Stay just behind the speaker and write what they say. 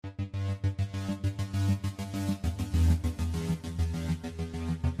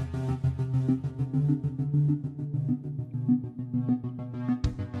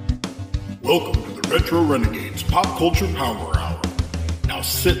Welcome to the Retro Renegades Pop Culture Power Hour. Now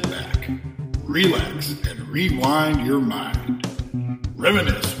sit back, relax, and rewind your mind.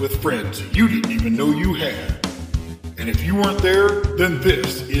 Reminisce with friends you didn't even know you had. And if you weren't there, then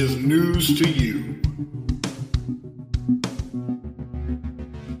this is news to you.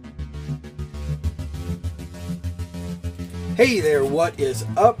 Hey there, what is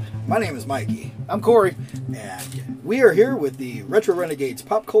up? My name is Mikey. I'm Corey. And we are here with the Retro Renegades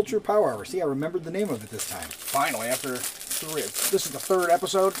Pop Culture Power Hour. See, I remembered the name of it this time. Finally, after three, this is the third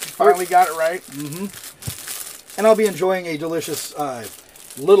episode. Finally got it right. Mm-hmm. And I'll be enjoying a delicious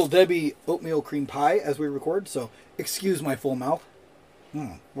Little Debbie oatmeal cream pie as we record, so excuse my full mouth.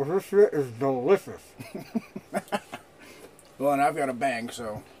 Well, this shit is delicious. Well, and I've got a bang,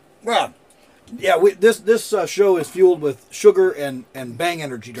 so... Well, yeah, this show is fueled with sugar and Bang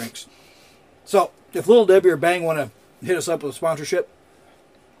energy drinks. So, if Little Debbie or Bang want to hit us up with a sponsorship,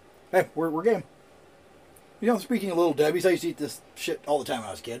 hey, we're game. You know, speaking of Little Debbie's, I used to eat this shit all the time when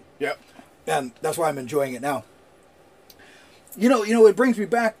I was a kid. Yep. And that's why I'm enjoying it now. You know, it brings me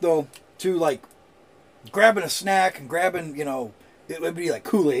back, though, to, like, grabbing a snack and grabbing, you know, it would be like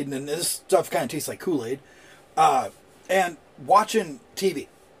Kool-Aid, and this stuff kind of tastes like Kool-Aid, and watching TV.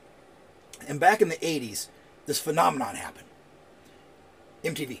 And back in the 80s, this phenomenon happened.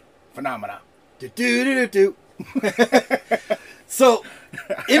 MTV. Phenomena. Do-do-do-do-do. So,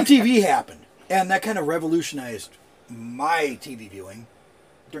 MTV happened, and that kind of revolutionized my TV viewing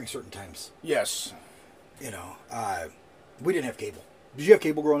during certain times. Yes. You know, we didn't have cable. Did you have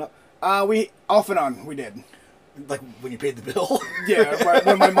cable growing up? We off and on we did. Like when you paid the bill? Yeah, right,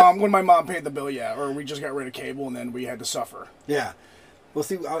 when my mom paid the bill, yeah, or we just got rid of cable and then we had to suffer. Yeah. Well,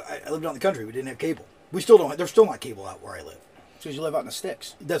 see, I lived out in the country. We didn't have cable. We still don't. There's still not cable out where I live. Because you live out in the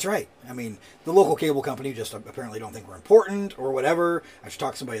sticks. That's right. I mean, the local cable company just apparently don't think we're important or whatever. I should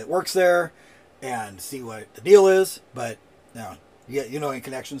talk to somebody that works there and see what the deal is. But no, you know any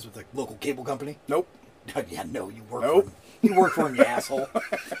connections with the local cable company? Nope. Yeah, no, you work Nope. for them. You work for them, you asshole.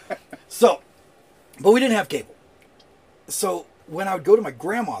 So, but we didn't have cable. So when I would go to my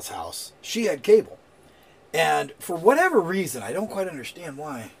grandma's house, she had cable. And for whatever reason, I don't quite understand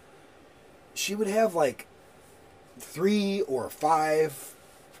why, she would have like 3 or 5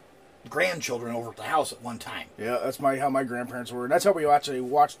 grandchildren over at the house at one time. Yeah, that's how my grandparents were. That's how we actually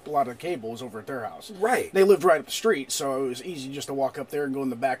watched a lot of cables over at their house. Right. They lived right up the street, so it was easy just to walk up there and go in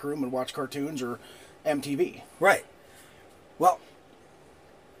the back room and watch cartoons or MTV. Right. Well,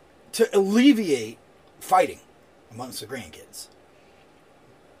 to alleviate fighting amongst the grandkids,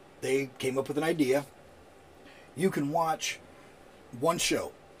 they came up with an idea. You can watch one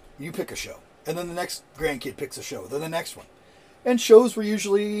show. You pick a show. And then the next grandkid picks a show. Then the next one. And shows were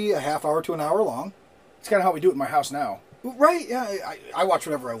usually a half hour to an hour long. It's kind of how we do it in my house now. Right, yeah. I watch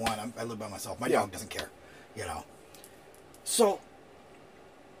whatever I want. I live by myself. My dog doesn't care. You know. So,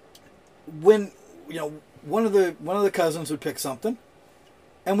 when, you know, one of the cousins would pick something,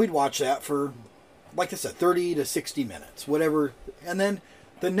 and we'd watch that for, like I said, 30 to 60 minutes, whatever. And then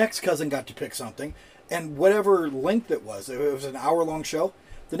the next cousin got to pick something, and whatever length it was an hour-long show,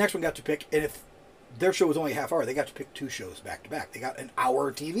 the next one got to pick, and if their show was only a half hour, they got to pick 2 shows back-to-back. They got an hour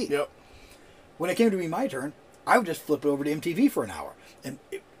of TV. Yep. When it came to be my turn, I would just flip it over to MTV for an hour. And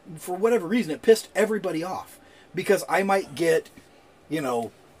for whatever reason, it pissed everybody off. Because I might get, you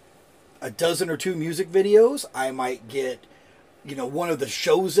know, a dozen or 2 music videos. I might get, you know, one of the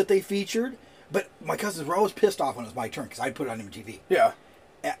shows that they featured. But my cousins were always pissed off when it was my turn because I'd put it on MTV. Yeah.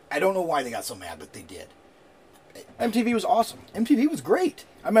 I don't know why they got so mad, but they did. MTV was awesome. MTV was great.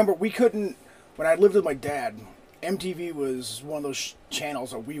 I remember we couldn't, when I lived with my dad, MTV was one of those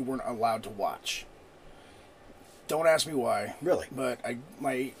channels that we weren't allowed to watch. Don't ask me why. Really? But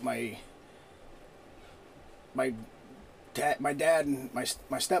my dad and my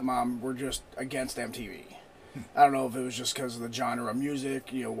stepmom were just against MTV. I don't know if it was just because of the genre of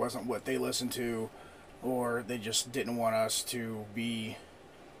music, you know, wasn't what they listened to, or they just didn't want us to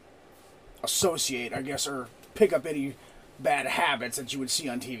associate, I guess, or pick up any bad habits that you would see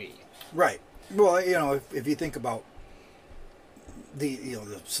on TV. Right. Well, you know, if you think about the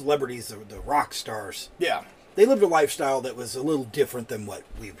celebrities, the rock stars, yeah, they lived a lifestyle that was a little different than what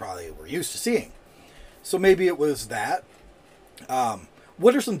we probably were used to seeing. So maybe it was that.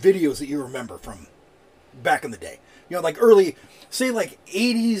 What are some videos that you remember from back in the day? You know, like early, say like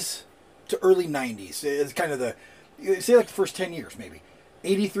 80s to early 90s. It's kind of say like the first 10 years maybe.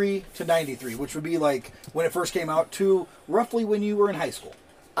 83 to 93, which would be like when it first came out to roughly when you were in high school.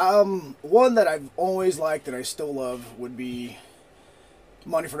 One that I've always liked that I still love would be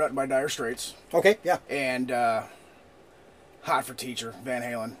Money for Nothing by Dire Straits. Okay, yeah. And Hot for Teacher, Van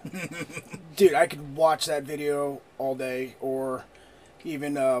Halen. Dude, I could watch that video all day, or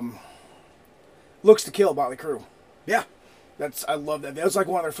even Looks to Kill, Motley Crue. Yeah. I love that. That was like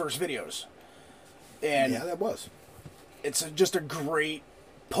one of their first videos. And yeah, that was. It's just a great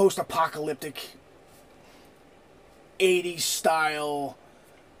post-apocalyptic 80s style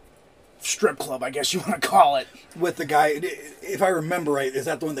strip club, I guess you want to call it. With the guy, if I remember right, is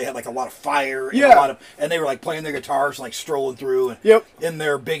that the one they had like a lot of fire and Yeah. and they were like playing their guitars, like strolling through, and Yep. in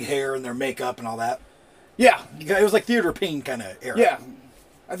their big hair and their makeup and all that. Yeah. It was like Theater Pain kind of era. Yeah.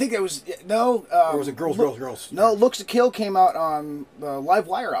 I think it was, no. Or was it Girls, Girls, Girls? No, Looks to Kill came out on the Live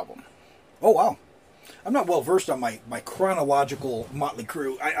Wire album. Oh, wow. I'm not well versed on my chronological Motley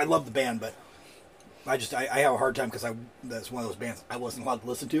Crue. I love the band, but I have a hard time because that's one of those bands I wasn't allowed to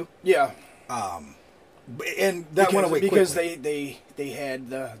listen to. Yeah. And that went away because quickly. they had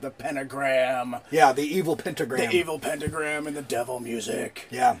the pentagram. Yeah, the evil pentagram. The evil pentagram and the devil music.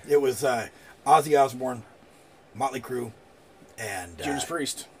 Yeah, it was Ozzy Osbourne, Motley Crue, and Judas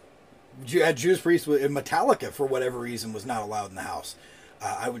Priest. Judas Priest and Metallica, for whatever reason, was not allowed in the house.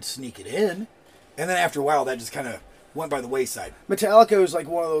 I would sneak it in, and then after a while, that just kind of went by the wayside. Metallica was like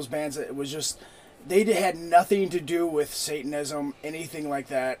one of those bands that was just, they had nothing to do with Satanism, anything like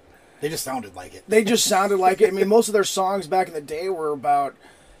that. They just sounded like it. They just sounded like it. I mean, most of their songs back in the day were about,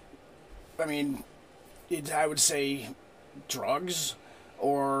 I mean, I would say drugs,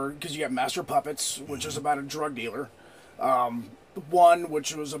 or because you got Master Puppets, which is about a drug dealer. One,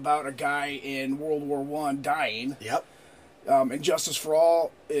 which was about a guy in World War I dying. Yep. And Justice for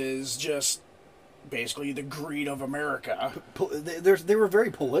All is just basically the greed of America. They were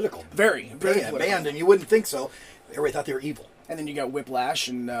very political. Very political. Band, and you wouldn't think so. Everybody thought they were evil. And then you got Whiplash,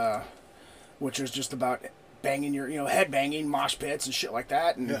 and which was just about banging head banging, mosh pits and shit like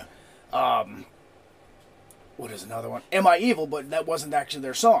that. And yeah. What is another one? Am I Evil? But that wasn't actually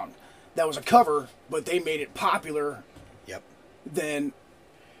their song. That was a cover, but they made it popular. Yep. Than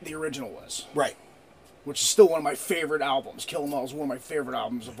the original was. Right. Which is still one of my favorite albums. Kill 'Em All is one of my favorite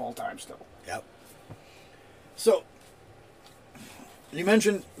albums of all time still. Yep. So, you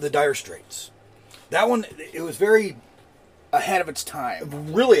mentioned the Dire Straits. That one, it was very... ahead of its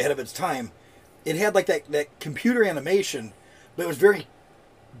time. Really ahead of its time. It had like that computer animation, but it was very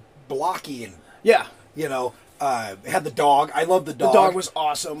blocky and... Yeah. You know, it had the dog. I love the dog. The dog was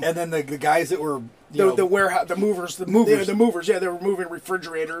awesome. And then the guys that were... The warehouse, the movers. Yeah, they were moving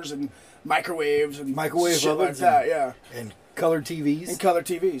refrigerators and microwaves and microwave shit like ovens that, yeah. And colored TVs. And color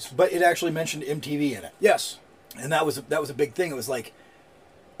TVs. But it actually mentioned MTV in it. Yes. And that was a big thing. It was like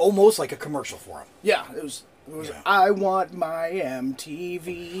almost like a commercial for them. Yeah, it was Yeah. I want my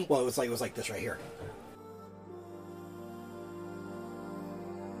MTV. Well, it was like this right here.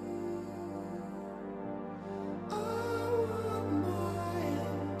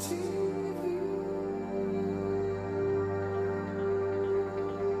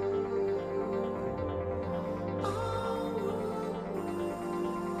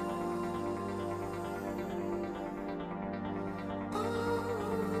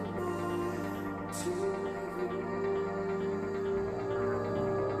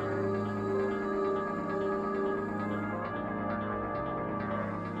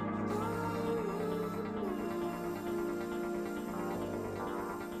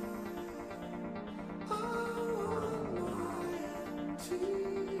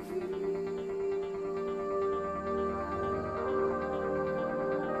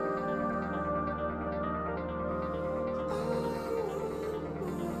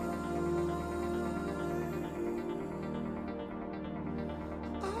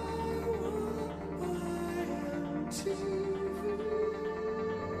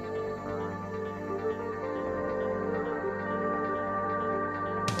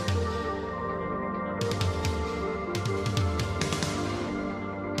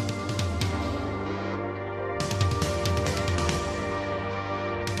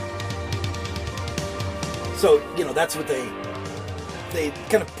 So, that's what they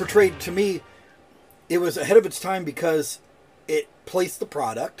kind of portrayed to me. It was ahead of its time because it placed the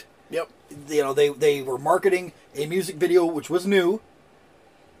product. Yep. They were marketing a music video which was new.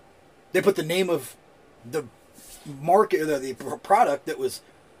 They put the name of the market, the product that was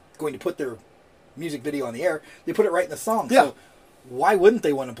going to put their music video on the air. They put it right in the song. Yeah. So why wouldn't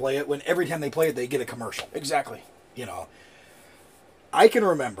they want to play it when every time they play it, they get a commercial? Exactly. I can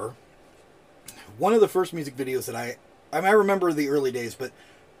remember one of the first music videos that I remember the early days, but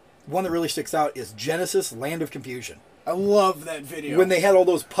one that really sticks out is Genesis Land of Confusion. I love that video. When they had all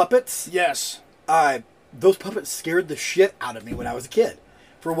those puppets. Yes. Those puppets scared the shit out of me when I was a kid.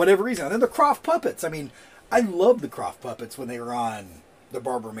 For whatever reason. And then the Croft puppets. I mean, I love the Croft Puppets when they were on the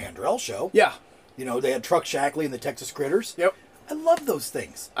Barbara Mandrell show. Yeah. You know, they had Truck Shackley and the Texas Critters. Yep. I love those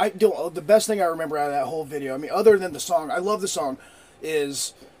things. The best thing I remember out of that whole video, I mean, other than the song, I love the song,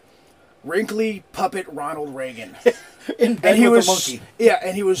 is Wrinkly Puppet Ronald Reagan. In bed with a monkey. Yeah,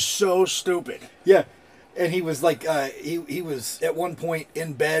 and he was so stupid. Yeah. And he was like, he was at one point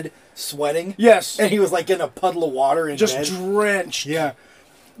in bed sweating. Yes. And he was like in a puddle of water in Just bed. drenched. Yeah.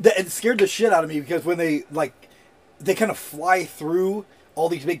 It scared the shit out of me because when they kind of fly through all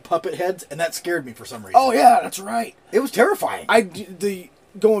these big puppet heads, and that scared me for some reason. Oh, yeah, that's right. It was terrifying.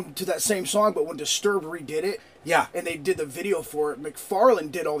 Going to that same song, but when Disturbed redid it, Yeah. and they did the video for it, McFarlane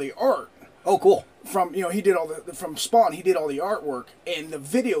did all the art. Oh, cool. From, he did from Spawn, he did all the artwork, and the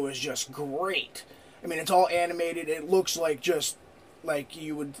video is just great. I mean, it's all animated. It looks like just like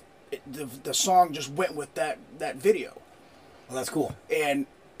you would, the song just went with that video. Well, that's cool. And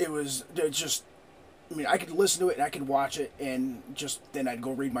it's just, I mean, I could listen to it and I could watch it and then I'd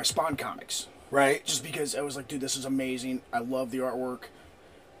go read my Spawn comics. Right. Just because I was like, dude, this is amazing. I love the artwork.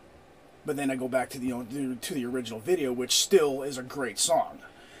 But then I go back to the original video, which still is a great song.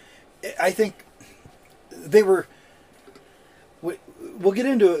 I think they were. We'll get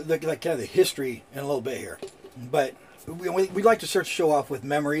into kind of the history in a little bit here, but we'd like to start the show off with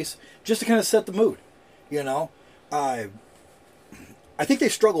memories, just to kind of set the mood. You know, I think they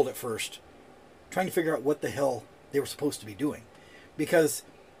struggled at first, trying to figure out what the hell they were supposed to be doing, because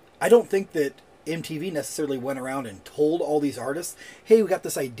I don't think that MTV necessarily went around and told all these artists, "Hey, we got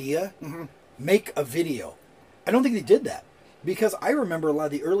this idea, make a video." I don't think they did that, because I remember a lot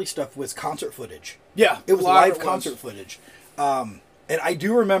of the early stuff was concert footage. Yeah, it was live concert footage, and I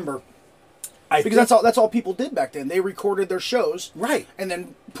do remember. Because that's all people did back then. They recorded their shows, right, and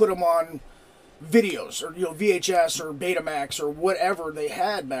then put them on videos or VHS or Betamax or whatever they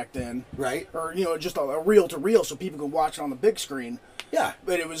had back then, right, or just a reel to reel so people could watch it on the big screen. Yeah,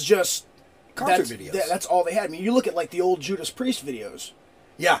 but it was just concert videos. That's all they had. I mean, you look at like the old Judas Priest videos.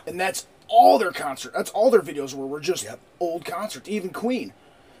 Yeah, and that's all their concert. That's all their videos were just old concerts. Even Queen,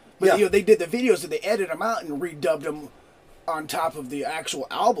 but they did the videos and they edited them out and redubbed them on top of the actual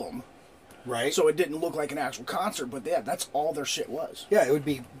album. Right. So it didn't look like an actual concert, but that's all their shit was. Yeah, it would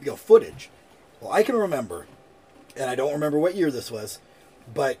be footage. Well, I can remember, and I don't remember what year this was,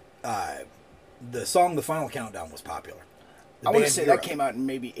 but the song "The Final Countdown" was popular. I want to say that came out in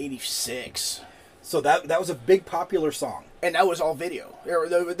maybe '86. So that was a big popular song, and that was all video.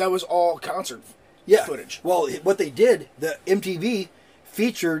 That was all concert footage. Well, what they did, the MTV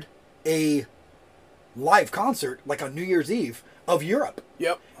featured a live concert like on New Year's Eve of Europe.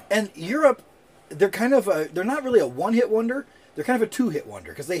 Yep. And Europe, they're kind of they're not really a one-hit wonder. They're kind of a two-hit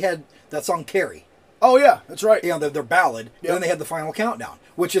wonder because they had that song "Carrie." Oh yeah, that's right. Their ballad, and then they had "The Final Countdown,"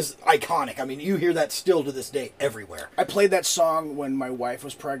 which is iconic. I mean, you hear that still to this day everywhere. I played that song when my wife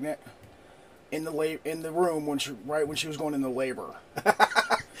was pregnant, in the room when she was going into labor.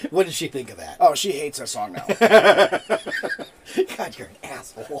 What did she think of that? Oh, she hates that song now. God, you're an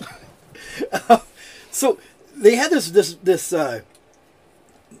asshole. So they had this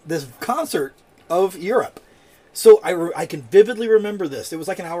concert of Europe. So I can vividly remember this. It was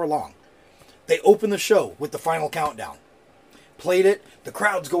like an hour long. They opened the show with "The Final Countdown." Played it. The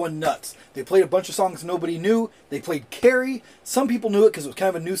crowd's going nuts. They played a bunch of songs nobody knew. They played "Carrie." Some people knew it because it was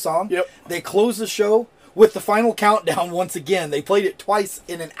kind of a new song. Yep. They closed the show with "The Final Countdown" once again. They played it twice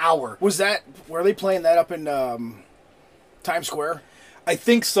in an hour. Were they playing that up in Times Square? I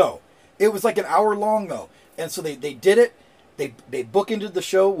think so. It was like an hour long though. And so they did it. They bookended the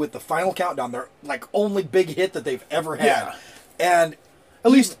show with "The Final Countdown," their like only big hit that they've ever had. Yeah. And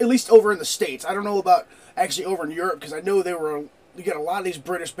at least over in the States. I don't know about actually over in Europe because I know you get a lot of these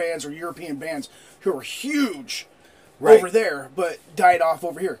British bands or European bands who are huge over there, but died off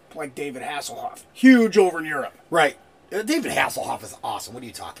over here, like David Hasselhoff. Huge over in Europe. Right. David Hasselhoff is awesome. What are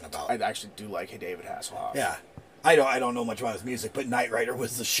you talking about? I actually do like David Hasselhoff. Yeah. I don't know much about his music, but Knight Rider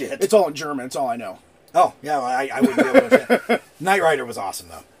was the shit. It's all in German. It's all I know. Oh, yeah, well, I wouldn't be able to. Knight Rider was awesome,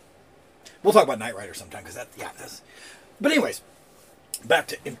 though. We'll talk about Knight Rider sometime, because that's... But anyways, back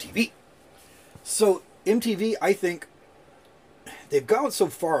to MTV. So, MTV, I think, they've gone so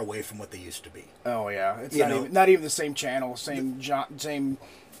far away from what they used to be. Oh, yeah. It's not even the same channel, same...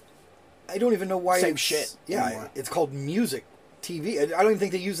 I don't even know why same shit. Yeah, anymore. It's called music TV. I don't even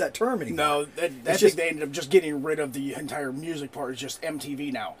think they use that term anymore. No, I think they ended up just getting rid of the entire music part. It's just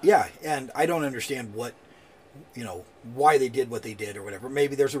MTV now. Yeah, and I don't understand why they did what they did or whatever.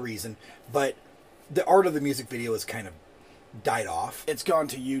 Maybe there's a reason, but the art of the music video has kind of died off. It's gone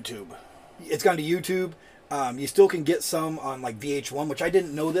to YouTube. It's gone to YouTube. You still can get some on like VH1, which I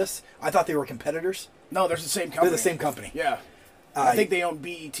didn't know this. I thought they were competitors. No, they're the same company. They're the same company. Yeah. I think they own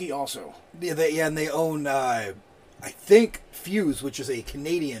BET also. Yeah, and they own, I think, Fuse, which is a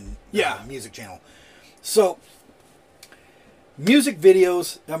Canadian music channel. So, music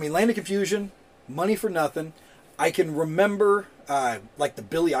videos, I mean, Land of Confusion, Money for Nothing. I can remember, like, the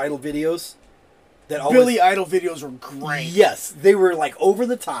Billy Idol videos. Billy Idol videos were great. Yes, they were, like, over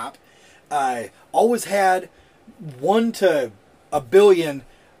the top. Always had 1 to a billion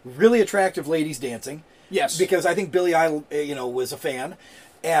really attractive ladies dancing. Yes. Because I think Billy Idol, was a fan.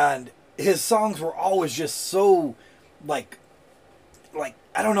 And his songs were always just so, like,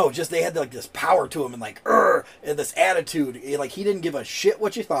 I don't know, just they had, like, this power to him and, like, and this attitude. Like, he didn't give a shit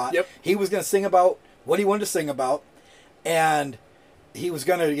what you thought. Yep. He was going to sing about what he wanted to sing about. And he was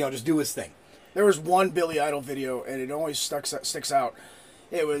going to, just do his thing. There was one Billy Idol video, and it always sticks out.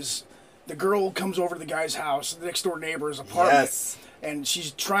 It was the girl comes over to the guy's house, the next door neighbor's apartment. Yes. And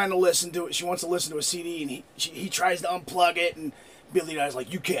she's trying to listen to it. She wants to listen to a CD, and he tries to unplug it, and Billy Idol's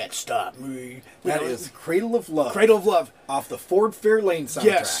like, "You can't stop me." That is Cradle of Love. Cradle of Love. Off the Ford Fairlane soundtrack.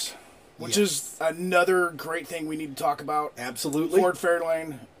 Yes. Which is another great thing we need to talk about. Absolutely. Ford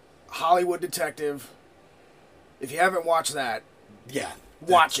Fairlane, Hollywood Detective. If you haven't watched that,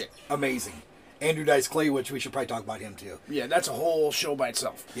 watch it. Amazing. Andrew Dice Clay, which we should probably talk about him too. Yeah, that's a whole show by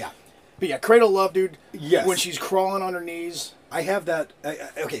itself. Yeah. But yeah, Cradle of Love, dude. Yes. When she's crawling on her knees. I have that.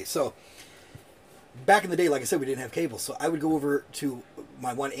 Okay, so back in the day, like I said, we didn't have cable, so I would go over to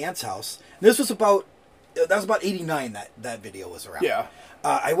my one aunt's house. This was about 89 that video was around. Yeah.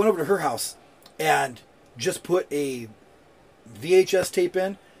 I went over to her house and just put a VHS tape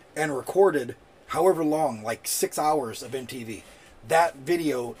in and recorded however long, like 6 hours of MTV. That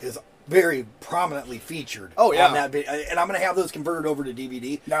video is very prominently featured. Oh, yeah. On that video, and I'm going to have those converted over to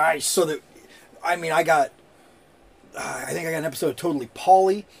DVD. Nice. So that, I mean, I think I got an episode of Totally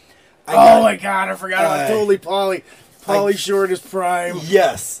Pauly. My God, I forgot about Totally Pauly. Pauly Shore at his prime.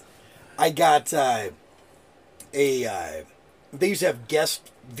 Yes. I got they used to have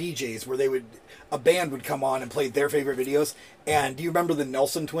guest VJs where a band would come on and play their favorite videos. And do you remember the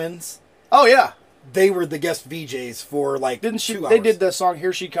Nelson Twins? Oh, yeah. They were the guest VJs for like 2 hours. They did the song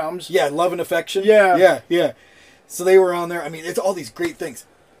Here She Comes? Yeah, Love and Affection. Yeah. Yeah. So they were on there. I mean, it's all these great things.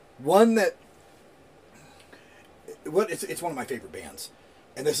 One that... It's one of my favorite bands.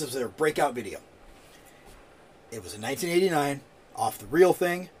 And this is their breakout video. It was in 1989, off The Real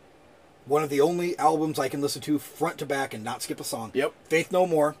Thing. One of the only albums I can listen to front to back and not skip a song. Yep. Faith No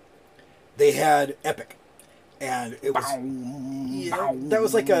More. They had Epic. And it was... that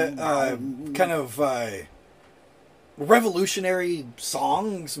was like a kind of revolutionary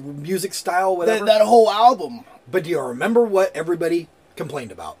songs, music style, whatever. That whole album. But do you remember what everybody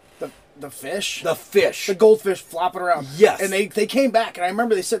complained about? The fish? The fish. The goldfish flopping around. Yes. And they came back, and I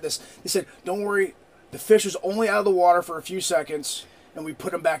remember they said this. They said, don't worry, the fish was only out of the water for a few seconds, and we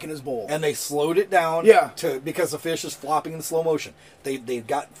put him back in his bowl. And they slowed it down because the fish is flopping in slow motion. They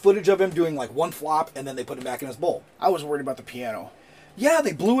got footage of him doing like one flop, and then they put him back in his bowl. I was worried about the piano. Yeah,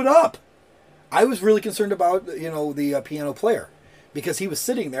 they blew it up. I was really concerned about, the piano player. Because he was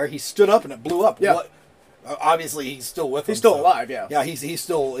sitting there, he stood up, and it blew up. Yeah. Obviously, he's still with them. He's still alive, yeah. Yeah, he's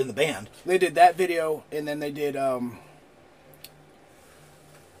still in the band. They did that video, and then they did...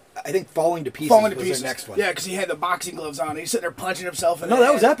 I think Falling to Pieces was the next one. Yeah, because he had the boxing gloves on. He's sitting there punching himself. No,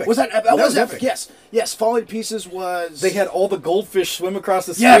 that was Epic. Was that Epic? That was Epic. Yes. Falling to Pieces was... They had all the goldfish swim across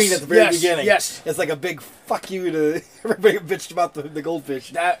the screen at the very beginning. Yes. It's like a big fuck you to everybody who bitched about the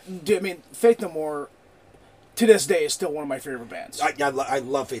goldfish. Faith No More, to this day, is still one of my favorite bands. I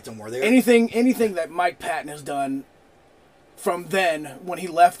love Faith No More. Anything that Mike Patton has done from then, when he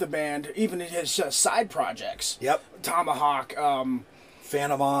left the band, even in his side projects. Yep. Tomahawk,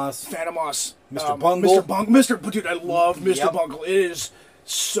 Phantomos, Mr. Bungle. Dude, I love Mr. Bungle. It is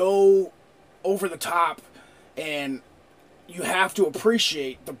so over the top, and you have to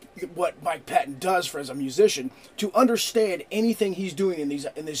appreciate what Mike Patton does as a musician to understand anything he's doing in these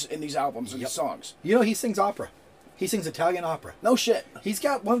albums and these songs. He sings opera. He sings Italian opera. No shit. He's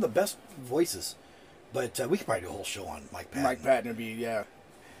got one of the best voices. But we could probably do a whole show on Mike Patton. Mike Patton would be, yeah.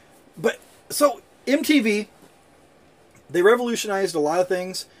 But, so, MTV, they revolutionized a lot of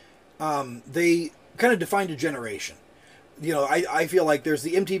things. They kind of defined a generation. I feel like there's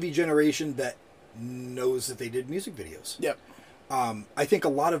the MTV generation that knows that they did music videos. Yep. I think a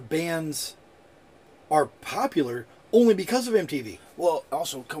lot of bands are popular only because of MTV. Well,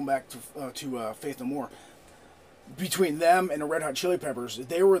 also, come back to Faith No More. Between them and the Red Hot Chili Peppers,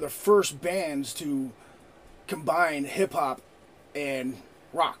 they were the first bands to combine hip-hop and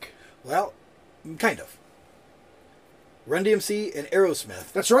rock. Well, kind of. Run DMC and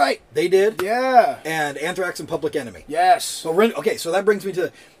Aerosmith. That's right. They did. Yeah. And Anthrax and Public Enemy. Yes. So so that brings me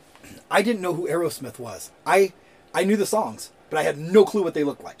to, I didn't know who Aerosmith was. I knew the songs, but I had no clue what they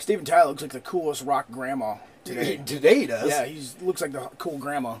looked like. Steven Tyler looks like the coolest rock grandma today. Today he does. Yeah, he looks like the cool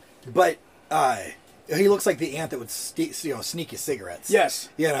grandma. But he looks like the aunt that would sneak you cigarettes. Yes.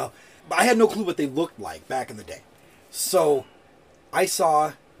 You know, but I had no clue what they looked like back in the day. So I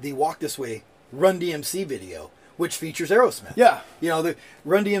saw the Walk This Way Run DMC video, which features Aerosmith. Yeah. You know, the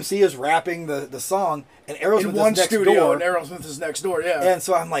Run DMC is rapping the song, and Aerosmith In one is next studio, door. and Aerosmith is next door, yeah. And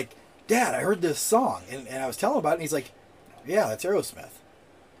so I'm like, Dad, I heard this song. And I was telling him about it, and he's like, yeah, that's Aerosmith.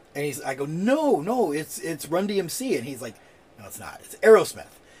 And I go, no, it's Run DMC. And he's like, no, it's not. It's Aerosmith.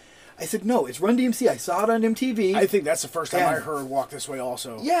 I said, no, it's Run DMC. I saw it on MTV. I think that's the first time And- I heard Walk This Way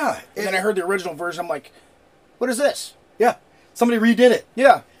also. Yeah. And then I heard the original version, I'm like, what is this? Yeah. Somebody redid it.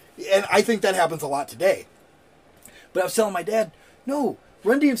 Yeah. And I think that happens a lot today. But I was telling my dad, no,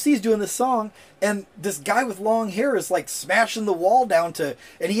 Run DMC is doing this song, and this guy with long hair is like smashing the wall down to,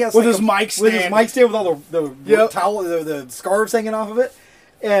 and he has With like his mic with his stand. mic stand with all the Yep. towel, the scarves hanging off of it.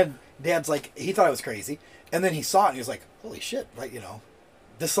 And Dad's like, he thought I was crazy, and then he saw it and he was like, holy shit, like, you know,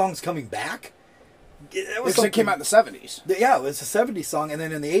 this song's coming back. It Because it came out in the 70s. Yeah, it was a 70s song, and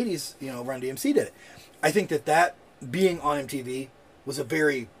then in the 80s, you know, Run DMC did it. I think that being on MTV was a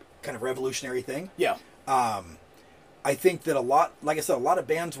very kind of revolutionary thing. Yeah. I think that a lot of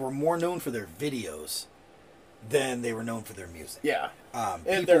bands were more known for their videos than they were known for their music. Yeah.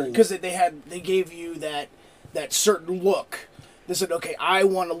 People- Because they gave you that certain look. They said, okay, I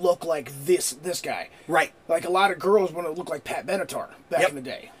want to look like this guy. Right. Like a lot of girls want to look like Pat Benatar back Yep. in the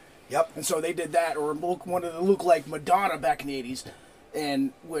day. Yep. And so they did that, or wanted to look like Madonna back in the 80s,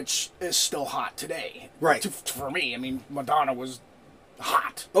 and which is still hot today. Right. For me, I mean, Madonna was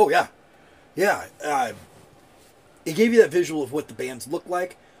hot. Oh, yeah. Yeah. It gave you that visual of what the bands looked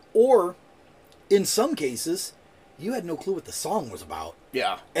like, or in some cases, you had no clue what the song was about.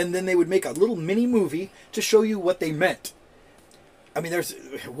 Yeah. And then they would make a little mini movie to show you what they meant. I mean, there's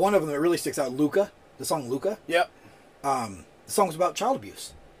one of them that really sticks out, Luca, the song Luca. Yep. The song's about child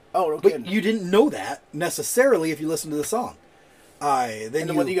abuse. Oh, no But kidding. you didn't know that necessarily if you listened to the song. Then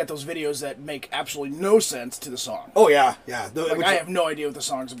and when you got those videos that make absolutely no sense to the song. Oh, yeah, yeah. Like, I have no idea what the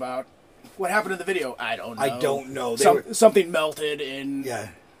song's about. What happened in the video? I don't know. I don't know. Something melted, and Yeah.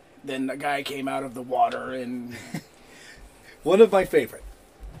 then a guy came out of the water, and One of my favorite.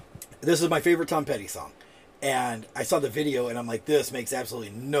 This is my favorite Tom Petty song. And I saw the video, and I'm like, this makes absolutely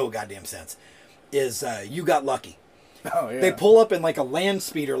no goddamn sense. Is You Got Lucky. oh yeah, They pull up in like a land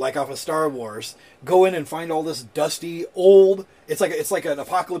speeder, like off of Star Wars, go in and find all this dusty, old... It's like an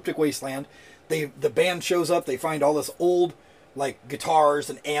apocalyptic wasteland. The band shows up, they find all this old, like, guitars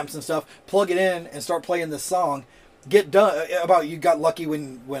and amps and stuff, plug it in and start playing this song. Get done about You Got Lucky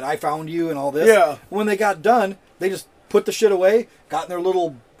when I found you and all this. Yeah. When they got done, they just put the shit away, got in their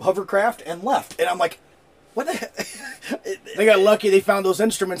little hovercraft, and left. And I'm like, what the heck? they got lucky. They found those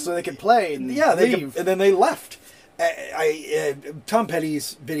instruments so they could play. And Yeah, leave. and then they left. Tom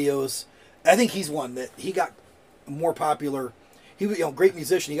Petty's videos, I think he's one that he got more popular. He was a great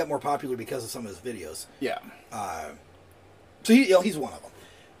musician. He got more popular because of some of his videos. Yeah. So he's one of them.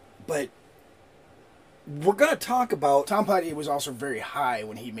 But we're going to talk about... Tom Petty was also very high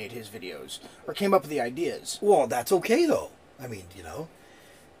when he made his videos, or came up with the ideas. Well, that's okay, though. I mean, you know,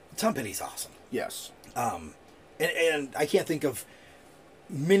 Tom Petty's awesome. Yes. And I can't think of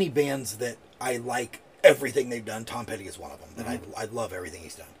many bands that I like everything they've done. Tom Petty is one of them. That I love everything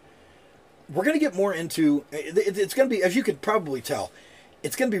he's done. We're going to get more into... It's going to be, as you could probably tell,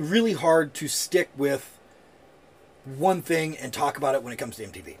 it's going to be really hard to stick with one thing and talk about it when it comes to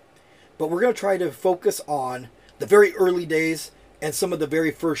MTV. But we're going to try to focus on the very early days and some of the very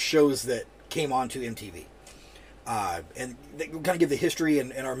first shows that came onto MTV. And we're going to give the history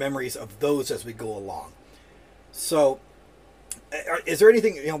and our memories of those as we go along. So, is there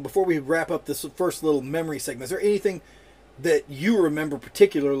anything, before we wrap up this first little memory segment, is there anything that you remember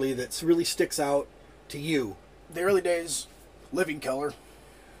particularly that really sticks out to you? The early days, Living Color,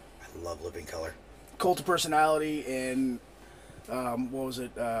 I love Living Color. Cult of Personality, and what was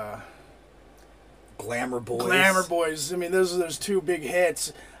it? Glamour Boys. Glamour Boys. I mean, those are those two big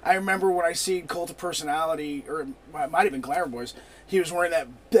hits. I remember when I seen Cult of Personality, or it might have been Glamour Boys. He was wearing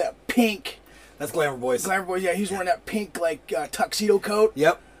that pink. That's Glamour Boys. Glamour Boys. Yeah, he was wearing that pink tuxedo coat.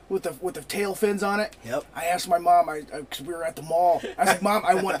 Yep. With the tail fins on it. Yep. I asked my mom, because we were at the mall. I was like,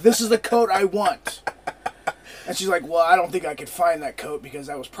 Mom, this is the coat I want. And she's like, well, I don't think I could find that coat because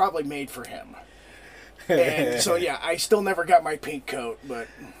that was probably made for him. And so, yeah, I still never got my pink coat, but...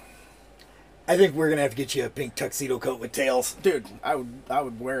 I think we're gonna have to get you a pink tuxedo coat with tails. Dude, I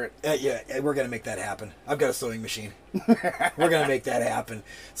would wear it. Yeah, we're gonna make that happen. I've got a sewing machine. We're gonna make that happen.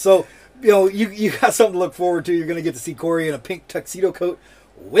 So, you got something to look forward to. You're gonna get to see Corey in a pink tuxedo coat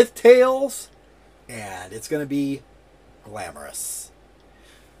with tails, and it's gonna be glamorous.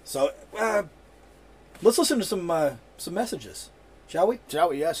 So, let's listen to some messages, shall we? Shall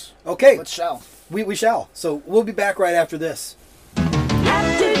we? Yes. Okay. Let's shall. We shall. So we'll be back right after this.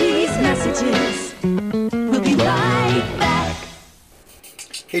 After these messages, we'll be right back.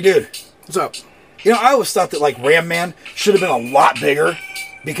 Hey, dude. What's up? I always thought that, like, Ram Man should have been a lot bigger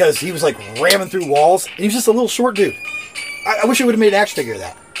because he was, like, ramming through walls, and he was just a little short dude. I wish he would have made an action figure of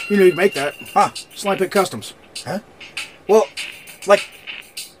that. You know you'd make that. Huh? Slime Pit Customs. Huh? Well, like,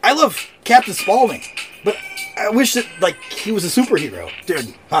 I love Captain Spaulding, but I wish that, like, he was a superhero.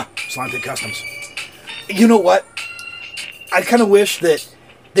 Dude. Huh? Slime Pit Customs. You know what? I kind of wish that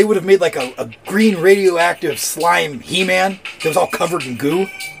they would have made, like, a green radioactive slime He-Man that was all covered in goo.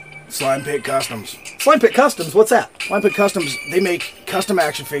 Slime Pit Customs. Slime Pit Customs, what's that? Slime Pit Customs, they make custom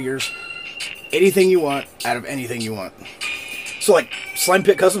action figures. Anything you want, out of anything you want. So, like, Slime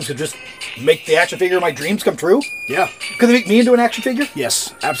Pit Customs could just make the action figure of my dreams come true? Yeah. Could they make me into an action figure?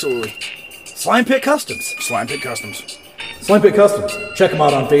 Yes, absolutely. Slime Pit Customs. Slime Pit Customs. Slime Pit Customs. Check them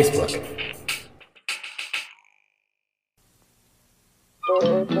out on Facebook.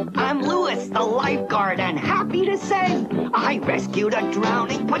 I'm Lewis, the lifeguard, and happy to say I rescued a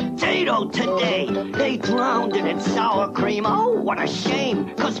drowning potato today. They drowned in its sour cream. Oh, what a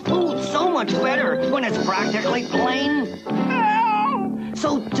shame, 'cause food's so much better when it's practically plain.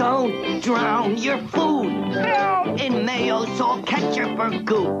 So don't drown your food in mayo, salt, ketchup, or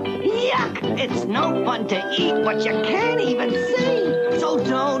goop. Yuck! It's no fun to eat what you can't even see. So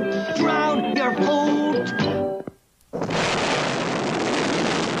don't drown your food.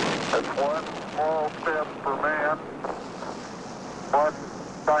 It's one small step for man, one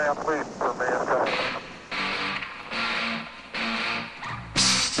giant leap for mankind.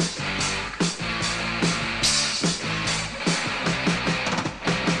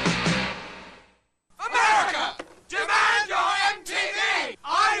 America! Demand your MTV!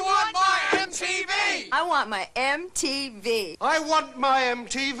 I want my MTV! I want my MTV. I want my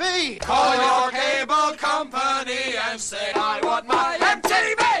MTV! Call your cable company and say I want my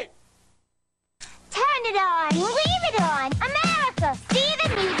MTV! Turn it on, leave it on. America, see the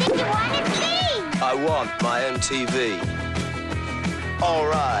music you want to see. I want my MTV. All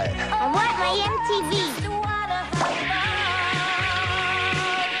right. I want my MTV.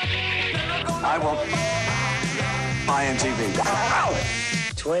 I want my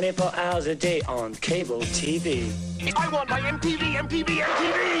MTV. 24 hours a day on cable TV. I want my MTV, MTV,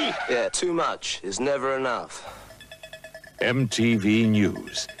 MTV! Yeah, too much is never enough. MTV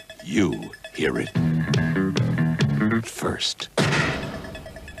News. You hear it first.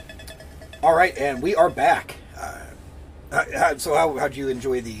 All right, and we are back. So how'd you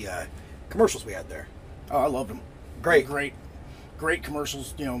enjoy the commercials we had there? Oh, I loved them. Great. Great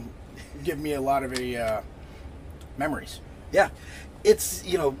commercials, give me a lot of memories. Yeah. It's,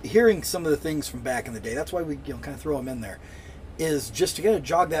 hearing some of the things from back in the day, that's why we kind of throw them in there, is just to kind of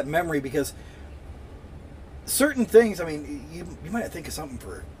jog that memory, because certain things, you might not think of something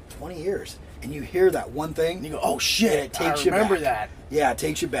for 20 years, and you hear that one thing, and you go, oh shit, it takes you remember back. that. Yeah, it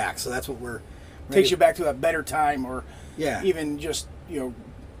takes you back. So that's what we're... Takes you back to a better time, or yeah, even just, I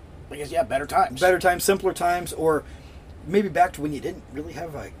guess, better times. Better times, simpler times, or maybe back to when you didn't really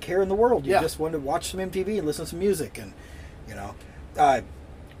have a care in the world. You just wanted to watch some MTV and listen to some music. And,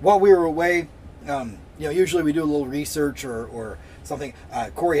 while we were away, usually we do a little research or something.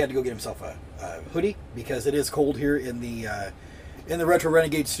 Corey had to go get himself a hoodie because it is cold here in the Retro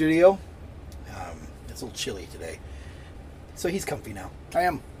Renegade studio. It's a little chilly today. So he's comfy now. I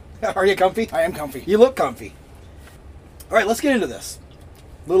am. Are you comfy? I am comfy. You look comfy. All right, let's get into this.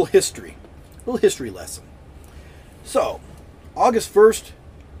 Little history lesson. So, August 1st,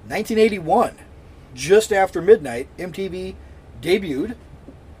 1981, just after midnight, MTV debuted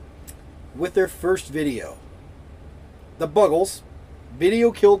with their first video. The Buggles,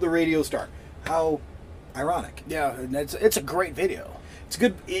 Video Killed the Radio Star. How ironic. Yeah, it's a great video. It's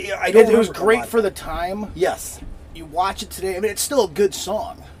good. It was great for the time. Yes. You watch it today, it's still a good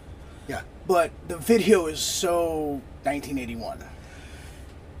song. Yeah. But the video is so 1981.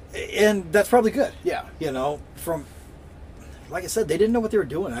 And that's probably good. Yeah. From, like I said, they didn't know what they were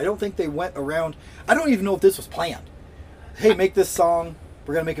doing. I don't think they went around. I don't even know if this was planned. Hey, make this song.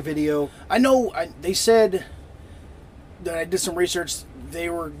 We're going to make a video. I know they said that I did some research. They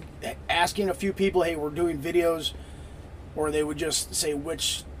were asking a few people, hey, we're doing videos. Or they would just say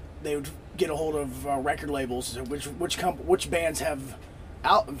which they would get a hold of record labels, which bands have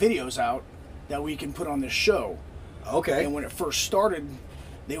videos out that we can put on this show. Okay. And when it first started,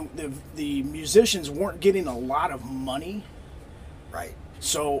 the musicians weren't getting a lot of money. Right.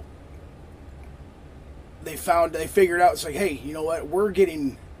 So they figured out, it's like, hey, you know what? We're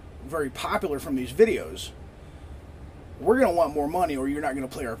getting very popular from these videos. We're going to want more money or you're not going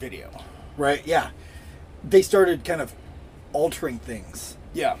to play our video. Right, yeah. They started kind of altering things.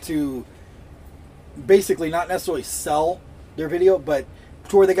 Yeah. To basically not necessarily sell their video, but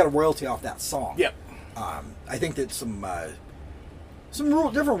to where they got a royalty off that song. Yep. I think that some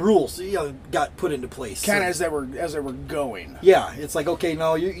different rules, got put into place. Kind of as they were going. Yeah, it's like, okay,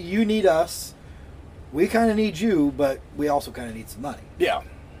 no, you need us. We kind of need you, but we also kind of need some money. Yeah.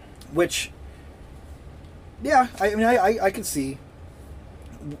 Which, yeah, I mean, I can see.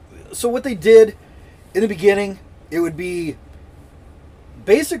 So what they did in the beginning, it would be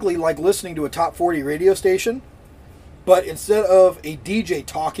basically like listening to a top 40 radio station, but instead of a DJ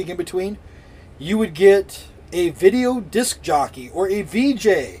talking in between, you would get a video disc jockey or a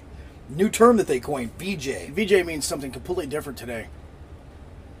VJ. New term that they coined, VJ. VJ means something completely different today.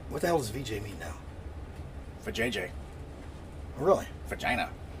 What the hell does VJ mean now? For JJ. Oh, really? Vagina.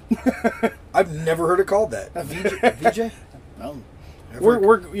 I've never heard it called that. VJ? No.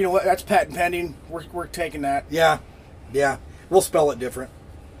 We're you know what? That's patent pending. We're taking that. Yeah. We'll spell it different.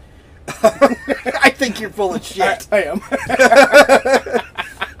 I think you're full of shit. I am.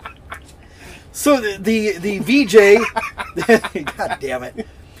 So the VJ, God damn it,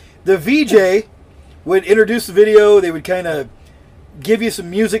 the VJ would introduce the video. They would kind of give you some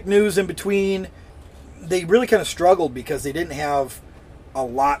music news in between. They really kind of struggled because they didn't have a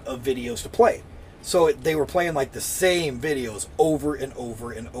lot of videos to play. So they were playing like the same videos over and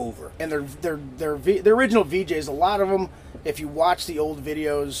over and over. And they're original VJs, a lot of them, if you watch the old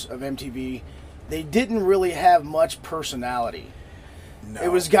videos of MTV, they didn't really have much personality. No.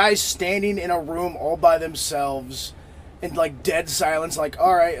 It was guys standing in a room all by themselves in like dead silence, like,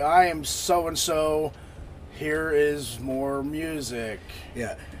 all right, I am so-and-so, here is more music.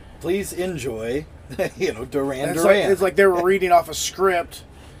 Yeah. Please enjoy, Duran And Duran. it's like they were reading off a script.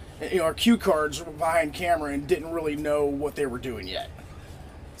 Our cue cards were behind camera and didn't really know what they were doing yet.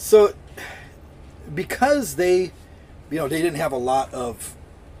 So, because they didn't have a lot of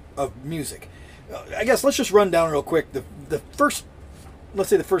music, I guess let's just run down real quick the first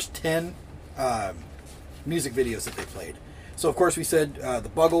 10 music videos that they played. So, of course, we said the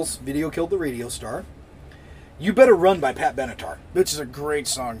Buggles' Video Killed the Radio Star. You Better Run by Pat Benatar. Which is a great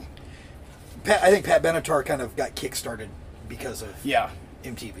song. I think Pat Benatar kind of got kick-started because of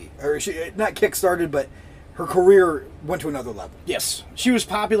MTV. Or not kick-started, but her career went to another level. Yes. She was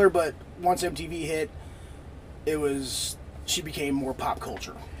popular, but once MTV hit, she became more pop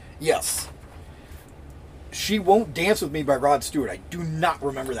culture. Yes. She Won't Dance With Me by Rod Stewart. I do not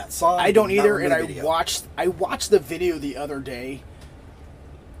remember that song. I don't either, and I watched the video the other day,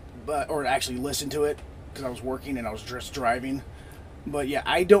 or actually listened to it, because I was working and I was just driving. But yeah,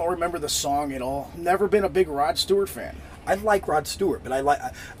 I don't remember the song at all. Never been a big Rod Stewart fan. I like Rod Stewart, but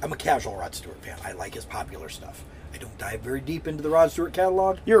I'm a casual Rod Stewart fan. I like his popular stuff. I don't dive very deep into the Rod Stewart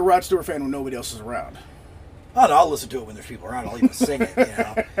catalog. You're a Rod Stewart fan when nobody else is around. Oh, no, I'll listen to it when there's people around. I'll even sing it.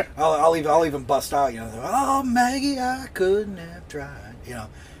 I'll even bust out. Oh, Maggie, I couldn't have tried.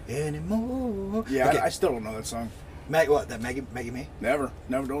 Anymore. Yeah, okay. I still don't know that song. Maggie Me? Never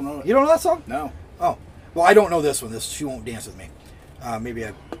don't know it. You don't know that song? No. Oh, well, I don't know this one. She Won't Dance With Me.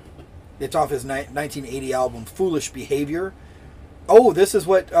 It's off his 1980 album Foolish Behavior. Oh, this is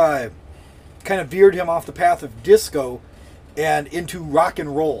what kind of veered him off the path of disco and into rock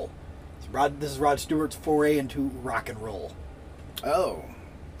and roll. This is Rod Stewart's foray into rock and roll. Oh.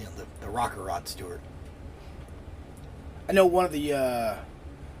 The rocker Rod Stewart. I know one of the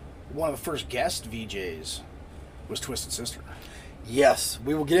first guest VJs was Twisted Sister. Yes,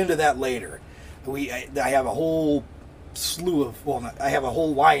 we will get into that later. I have a whole slew of, I have a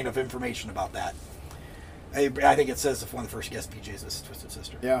whole line of information about that. I think it says if one of the first guest VJs is Twisted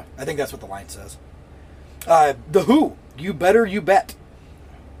Sister. Yeah. I think that's what the line says. The Who, You Better You Bet.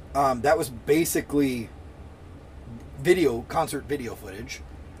 That was basically concert video footage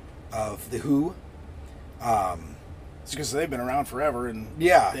of The Who. It's because they've been around forever and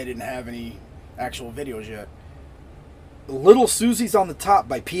they didn't have any actual videos yet. Little Susie's on the Top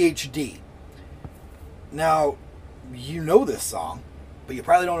by PhD. Now, you know this song, but you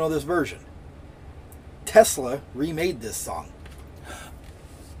probably don't know this version. Tesla remade this song.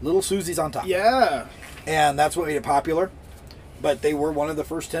 Little Susie's on Top. Yeah. And that's what made it popular. But they were one of the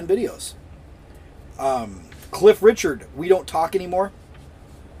first 10 videos. Cliff Richard, We Don't Talk Anymore.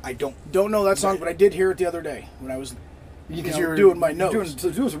 I don't know that song, but I did hear it the other day when I was because you were doing my notes.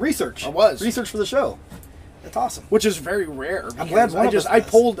 Doing some research. I was research for the show. That's awesome. Which is very rare. I'm glad one of us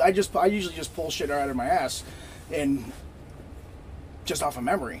does. I usually just pull shit out of my ass, and just off of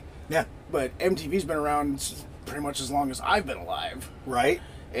memory. Yeah. But MTV's been around pretty much as long as I've been alive. Right.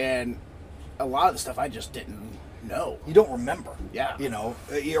 And a lot of the stuff I just didn't know. You don't remember. Yeah. You know,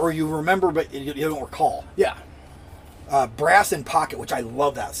 or you remember, but you don't recall. Yeah. Brass in Pocket, which I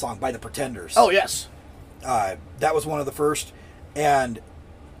love that song by the Pretenders. Oh, yes. That was one of the first. And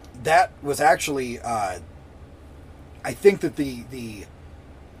that was actually, I think that the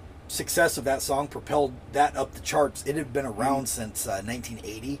success of that song propelled that up the charts. It had been around since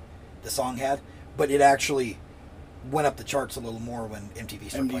 1980, the song had. But it actually went up the charts a little more when MTV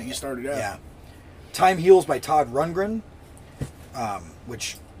started playing it. Started out. Yeah. Time Heals by Todd Rundgren,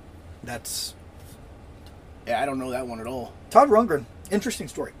 which that's... Yeah, I don't know that one at all. Todd Rundgren, interesting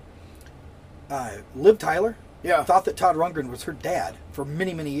story. Liv Tyler thought that Todd Rundgren was her dad for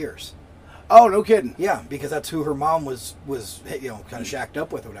many, many years. Oh, no kidding. Yeah, because that's who her mom was kind of shacked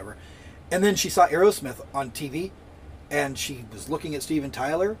up with or whatever. And then she saw Aerosmith on TV, and she was looking at Steven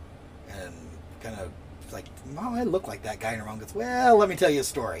Tyler, and kind of like, Mom, I look like that guy. And her mom goes, well, let me tell you a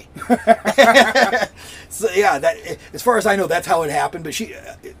story. So, yeah, that as far as I know, that's how it happened. But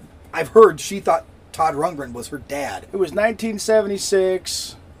I've heard she thought Todd Rundgren was her dad. It was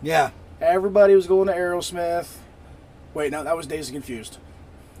 1976. Yeah. Everybody was going to Aerosmith. Wait, no, that was Dazed and Confused.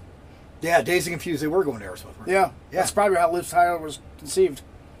 Yeah, Dazed and Confused, they were going to Aerosmith. Yeah. That's probably how Liv Tyler was conceived.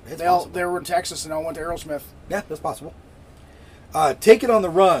 They were in Texas and all went to Aerosmith. Yeah, that's possible. Take It on the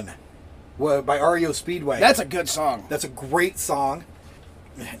Run by REO Speedwagon. That's a good song. That's a great song.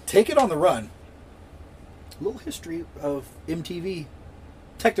 Take It on the Run. A little history of MTV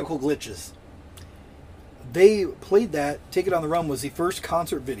technical glitches. They played that. Take It on the Run was the first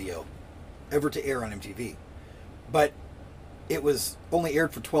concert video ever to air on MTV. But it was only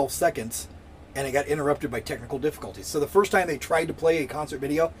aired for 12 seconds, and it got interrupted by technical difficulties. So the first time they tried to play a concert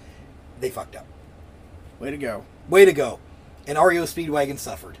video, they fucked up. Way to go. Way to go. And REO Speedwagon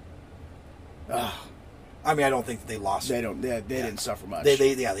suffered. Ugh. I mean, I don't think that they lost. They didn't suffer much. They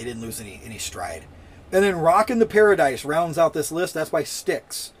didn't lose any stride. And then Rockin' the Paradise rounds out this list. That's by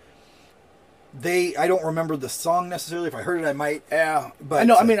Styx. I don't remember the song necessarily. If I heard it, I might. Yeah, but I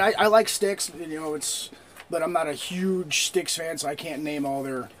know. I mean, I like Styx. But I'm not a huge Styx fan, so I can't name all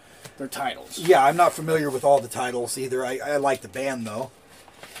their titles. Yeah, I'm not familiar with all the titles either. I like the band though.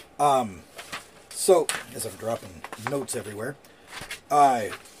 So as I'm dropping notes everywhere.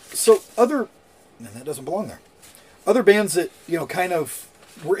 And that doesn't belong there. Other bands that kind of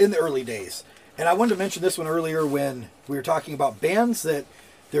were in the early days, and I wanted to mention this one earlier when we were talking about bands that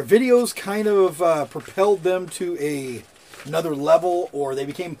their videos kind of propelled them to another level, or the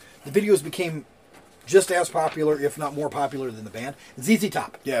videos became just as popular, if not more popular than the band. ZZ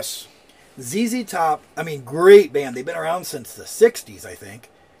Top. Yes. ZZ Top, I mean, great band. They've been around since the 60s, I think.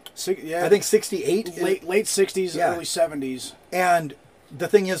 Yeah. I think 68. Late 60s, early 70s. And the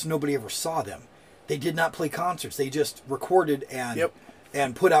thing is, nobody ever saw them. They did not play concerts. They just recorded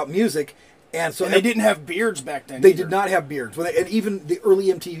and put out music. And so they didn't have beards back then. They did not have beards. And even the early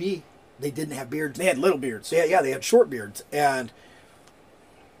MTV, they didn't have beards. They had little beards. They had short beards. And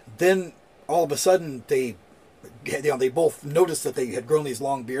then all of a sudden, they both noticed that they had grown these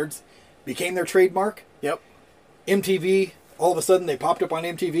long beards, became their trademark. Yep. MTV, all of a sudden, they popped up on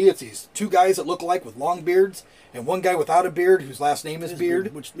MTV. It's these two guys that look alike with long beards, and one guy without a beard whose last name is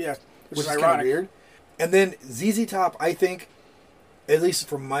Beard, which is kind of ironic. weird. And then ZZ Top, I think, at least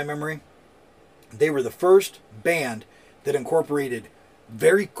from my memory, they were the first band that incorporated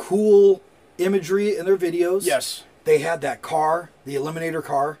very cool imagery in their videos. Yes. They had that car, the Eliminator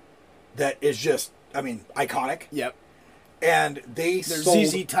car, that is just, iconic. Yep. And their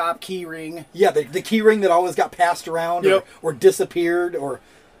ZZ Top key ring. Yeah, the key ring that always got passed around or disappeared.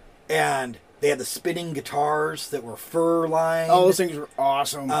 And they had the spinning guitars that were fur-lined. Oh, those things were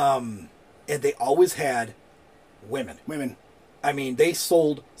awesome. And they always had women. I mean, they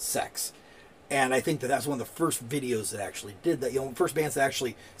sold sex. And I think that's one of the first videos that actually did that. First bands that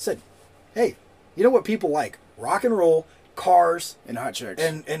actually said, hey, you know what people like? Rock and roll, cars. And hot chicks.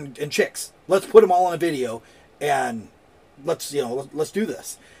 And chicks. Let's put them all in a video and let's do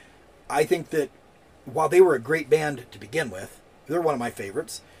this. I think that while they were a great band to begin with, they're one of my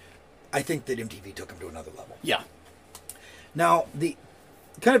favorites. I think that MTV took them to another level. Yeah. Now, the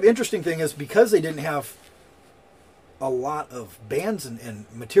kind of interesting thing is because they didn't have a lot of bands and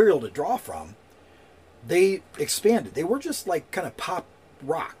material to draw from, they expanded. They were just like kind of pop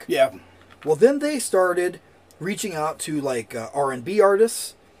rock. Yeah. Well, then they started reaching out to like R&B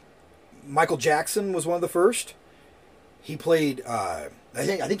artists, Michael Jackson was one of the first. He played. I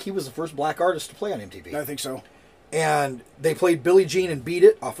think he was the first black artist to play on MTV. I think so. And they played Billie Jean and Beat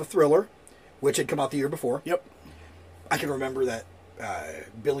It off of Thriller, which had come out the year before. Yep. I can remember that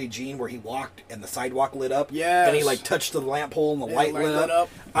Billie Jean where he walked and the sidewalk lit up. Yes. And he like touched the lamp pole and the light lit lit up.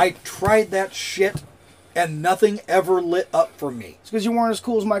 I tried that shit and nothing ever lit up for me. It's because you weren't as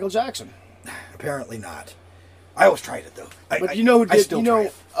cool as Michael Jackson. Apparently not. I always tried it though. But you know who did? You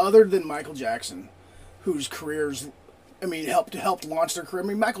know, other than Michael Jackson, whose careers, helped launch their career. I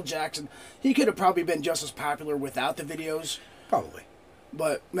mean, Michael Jackson, he could have probably been just as popular without the videos. Probably.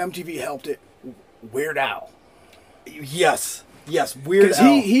 But MTV helped it. Weird Al. Yes, Weird Al. Because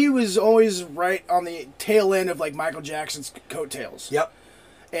he was always right on the tail end of like Michael Jackson's coattails. Yep.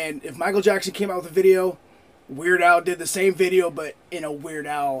 And if Michael Jackson came out with a video, Weird Al did the same video, but in a Weird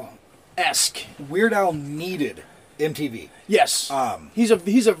Al-esque. Weird Al needed MTV. Yes. He's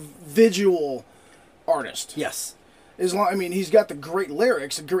a visual artist. Yes. He's got the great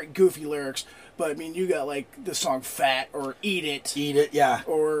lyrics, the great goofy lyrics, but you got like the song Fat or Eat It. Eat It, yeah.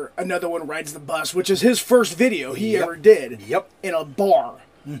 Or another one, Rides the Bus, which is his first video he ever did. Yep. In a bar.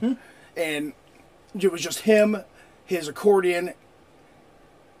 Mm-hmm. And it was just him, his accordion,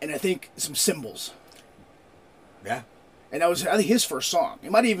 and I think some cymbals. Yeah. And that was, I think, his first song.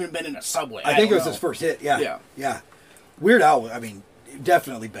 It might have even been in a subway. I think it was his first hit, yeah. Yeah. Weird Al,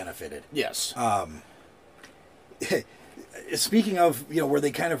 definitely benefited. Yes. Speaking of, where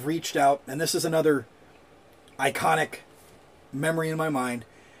they kind of reached out, and this is another iconic memory in my mind,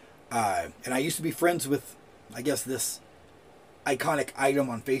 and I used to be friends with, I guess, this iconic item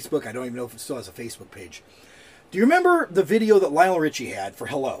on Facebook. I don't even know if it still has a Facebook page. Do you remember the video that Lionel Richie had for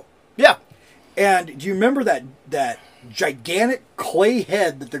Hello? Yeah. And do you remember that gigantic clay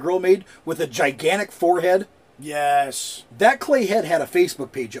head that the girl made with a gigantic forehead? Yes. That clay head had a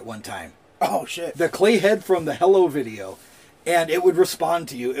Facebook page at one time. Oh, shit. The clay head from the Hello video. And it would respond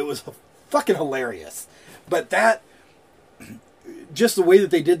to you. It was fucking hilarious. But just the way that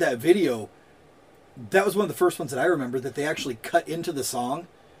they did that video, that was one of the first ones that I remember that they actually cut into the song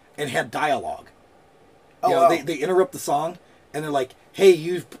and had dialogue. They interrupt the song and they're like, hey,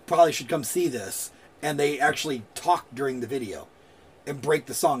 you probably should come see this. And they actually talk during the video and break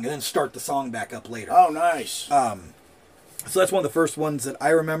the song and then start the song back up later. Oh, nice. So that's one of the first ones that I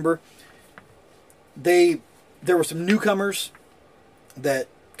remember. There were some newcomers that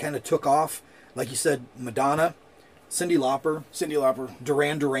kind of took off. Like you said, Madonna, Cyndi Lauper,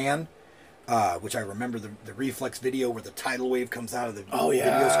 Duran Duran, which I remember the reflex video where the tidal wave comes out of the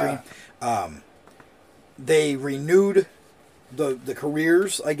video screen. They renewed the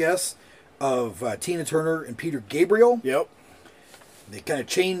careers, I guess, of Tina Turner and Peter Gabriel. Yep. They kind of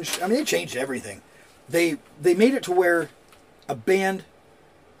changed. They changed everything. They made it to where a band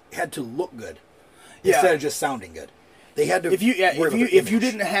had to look good instead of just sounding good. They had to. If you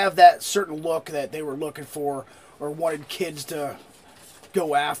didn't have that certain look that they were looking for or wanted kids to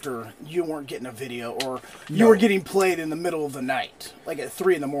go after, you weren't getting a video, or you were getting played in the middle of the night, like at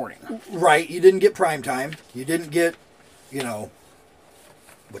 3 a.m. Right. You didn't get prime time. You didn't get,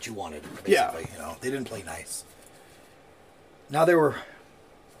 what you wanted. Basically. They didn't play nice. Now there were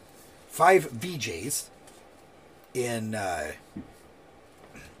 5 VJs in,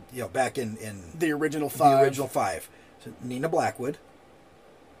 back in the original 5. The original 5. So Nina Blackwood,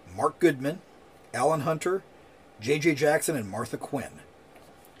 Mark Goodman, Alan Hunter, J.J. Jackson, and Martha Quinn.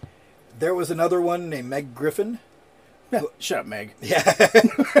 There was another one named Meg Griffin. Shut up, Meg. Yeah.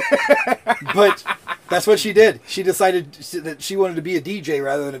 But that's what she did. She decided that she wanted to be a DJ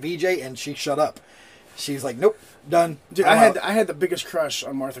rather than a VJ, and she shut up. She's like, nope, done. Dude, I had the biggest crush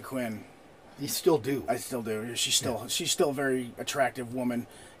on Martha Quinn. You still do. I still do. She's still a very attractive woman.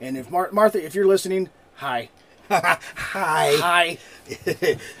 And if Martha, if you're listening, hi. Hi.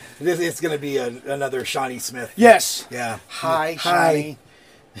 It's going to be another Shawnee Smith. Yes. Yeah. Hi, Shawnee.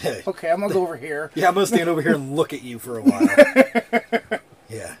 Okay, I'm going to go over here. Yeah, I'm going to stand over here and look at you for a while.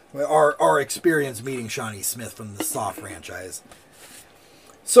 Yeah. Our experience meeting Shawnee Smith from the Saw franchise.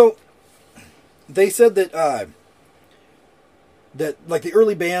 So, they said that like the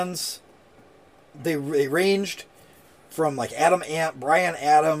early bands, they ranged from like Adam Ant, Bryan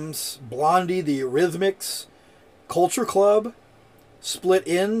Adams, Blondie, the Eurythmics, Culture Club, Split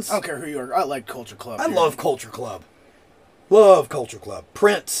Ends. I don't care who you are. I like Culture Club. I love Culture Club. Love Culture Club.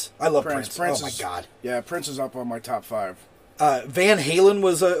 Prince. I love Prince. Oh my God. Yeah, Prince is up on my top 5. Van Halen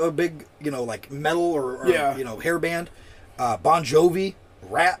was a big, like metal or hair band. Bon Jovi,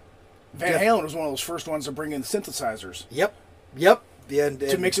 Rat. Van Halen was one of those first ones to bring in synthesizers. Yep. And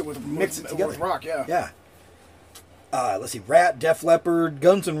to mix it with rock, yeah. Yeah. let's see, Rat, Def Leppard,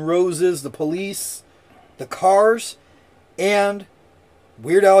 Guns N' Roses, The Police, The Cars, and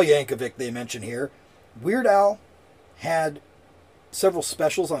Weird Al Yankovic they mention here. Weird Al had several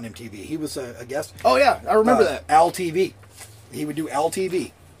specials on MTV. He was a guest. Oh, yeah, I remember that. Al TV. He would do Al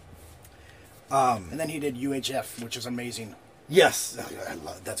TV. And then he did UHF, which is amazing. Yes. I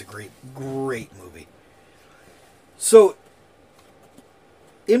love, that's a great movie. So,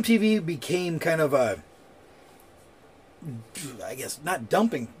 MTV became kind of a, I guess, not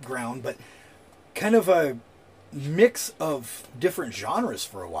dumping ground, but kind of a mix of different genres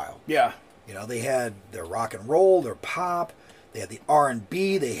for a while. Yeah. You know, they had their rock and roll, their pop, they had the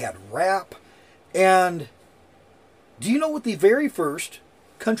R&B, they had rap. And do you know what the very first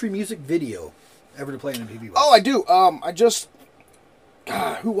country music video ever to play on MTV was? Oh, I do. I just...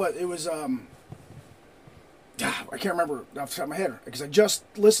 who was... It was... I can't remember off the top of my head, because I just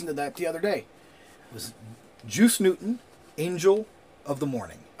listened to that the other day. It was Juice Newton, Angel of the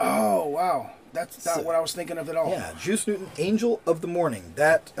Morning. Oh, wow. That's not what I was thinking of at all. Yeah, Juice Newton, Angel of the Morning.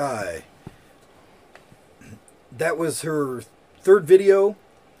 That was her third video,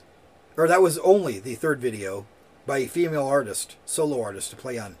 or that was only the third video by a female artist, solo artist, to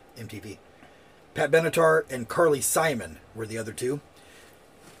play on MTV. Pat Benatar and Carly Simon were the other two.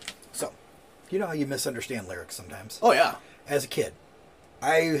 So, you know how you misunderstand lyrics sometimes. Oh, yeah. As a kid,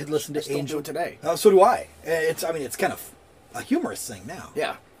 I had listened to Angel. Do it today. So do I. It's kind of a humorous thing now.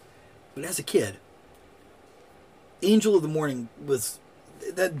 Yeah. But as a kid, Angel of the Morning was...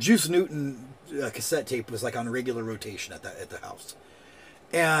 That Juice Newton cassette tape was like on regular rotation at the house.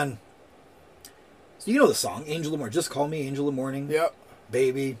 And so you know the song, Angel of the Morning. Just call me Angel of the Morning. Yep.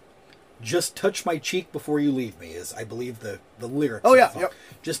 Baby. Just touch my cheek before you leave me is, I believe, the lyrics. Oh, yeah. Yep.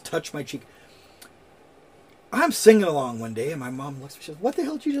 Just touch my cheek. I'm singing along one day, and my mom looks at me, she says, what the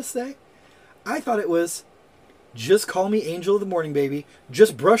hell did you just say? I thought it was, just call me Angel of the Morning, baby.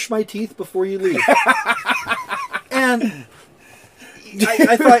 Just brush my teeth before you leave. And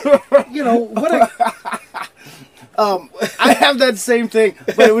I thought, you know, what a... I have that same thing,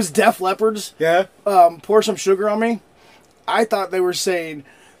 but it was Def Leppard's. Yeah. Pour Some Sugar on Me. I thought they were saying,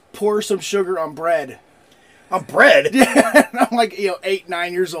 pour some sugar on bread. On bread? Yeah. I'm like, 8,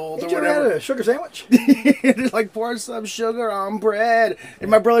 9 years old or you whatever. Ever had a sugar sandwich? It's like, pour some sugar on bread.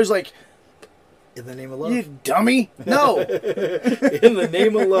 And my brother's like, in the name of love. You dummy. No. In the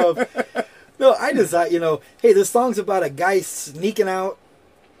name of love. No, I just thought, hey, this song's about a guy sneaking out,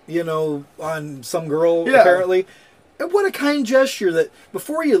 on some girl, apparently. And what a kind gesture that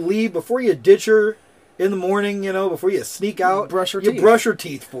before you leave, before you ditch her in the morning, before you sneak out, brush her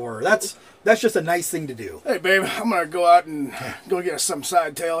teeth for her. That's just a nice thing to do. Hey, babe, I'm going to go out and go get some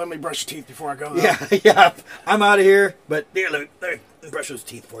side tail. Let me brush your teeth before I go. Yeah. I'm out of here, but here, let me brush those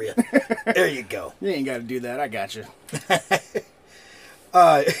teeth for you. There you go. You ain't got to do that. I got you.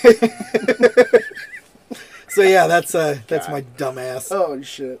 So yeah, that's my dumb ass. Oh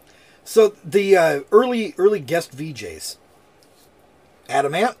shit. So the early guest VJs: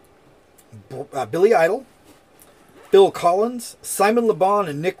 Adam Ant, Billy Idol, Bill Collins, Simon Le Bon,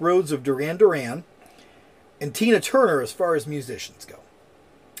 and Nick Rhodes of Duran Duran, and Tina Turner as far as musicians go.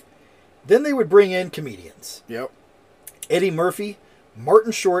 Then they would bring in comedians. Yep. Eddie Murphy,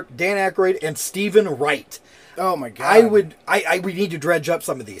 Martin Short, Dan Aykroyd, and Stephen Wright. Oh my god. We need to dredge up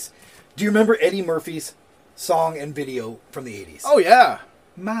some of these. Do you remember Eddie Murphy's song and video from the 80s? Oh yeah.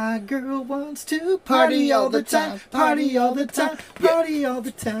 My girl wants to party all the time, party all the time, party all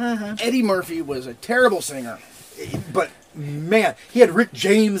the time. Eddie Murphy was a terrible singer. But, man, he had Rick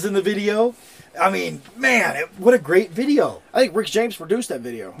James in the video. I mean, man, what a great video. I think Rick James produced that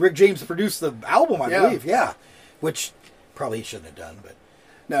video. Rick James produced the album, I believe, yeah. Which probably he shouldn't have done, but...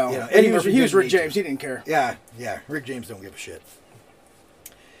 No, Eddie Murphy, he was Rick James. He didn't care. Yeah. Rick James don't give a shit.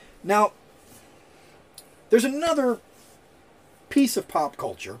 Now, there's another piece of pop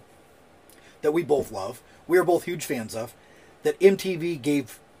culture that we both love, we are both huge fans of, that MTV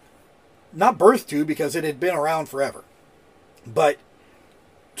gave, not birth to because it had been around forever, but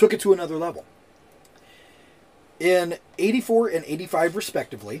took it to another level. In 84 and 85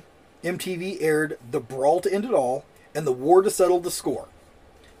 respectively, MTV aired The Brawl to End It All and The War to Settle the Score.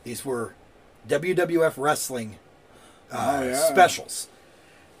 These were WWF wrestling specials.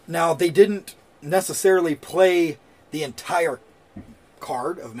 Now, they didn't necessarily play the entire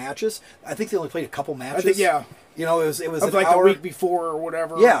card of matches. I think they only played a couple matches. I think, yeah. It was an like hour. the week before or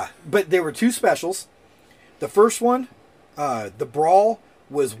whatever. Yeah, but there were two specials. The first one, The Brawl,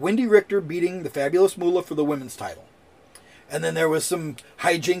 was Wendy Richter beating the Fabulous Moolah for the women's title. And then there was some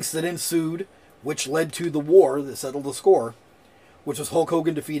hijinks that ensued, which led to the war that settled the score, which was Hulk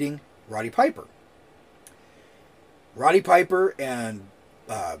Hogan defeating Roddy Piper. Roddy Piper and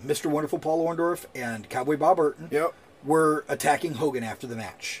Mr. Wonderful Paul Orndorff and Cowboy Bob Orton were attacking Hogan after the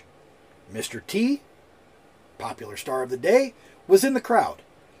match. Mr. T, popular star of the day, was in the crowd.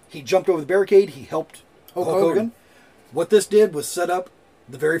 He jumped over the barricade. He helped Hulk Hogan. What this did was set up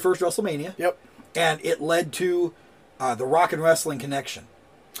the very first WrestleMania. Yep. And it led to the Rock and Wrestling Connection,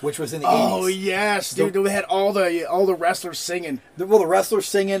 which was in the 80s. Oh, yes, dude. They had all the wrestlers singing. The wrestlers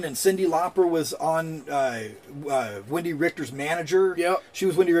singing, and Cyndi Lauper was on Wendy Richter's manager. Yep. She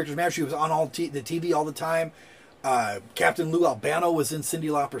was Wendy Richter's manager. She was on the TV all the time. Captain Lou Albano was in Cyndi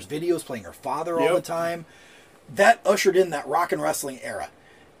Lauper's videos playing her father all the time. That ushered in that Rock and Wrestling era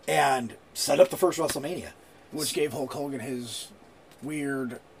and set up the first WrestleMania. Which gave Hulk Hogan his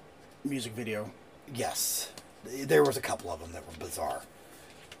weird music video. Yes. There was a couple of them that were bizarre.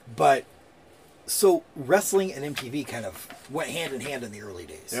 But, so wrestling and MTV kind of went hand in hand in the early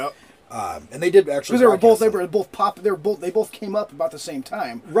days. Yep. And they did actually. Because they were both pop. They both came up about the same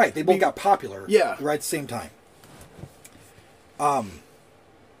time. Right. They both got popular. Yeah. Right at the same time.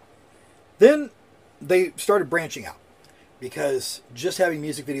 Then they started branching out because just having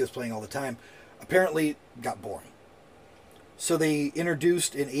music videos playing all the time apparently got boring. So they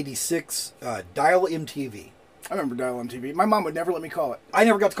introduced in '86 Dial MTV. I remember Dial MTV. My mom would never let me call it. I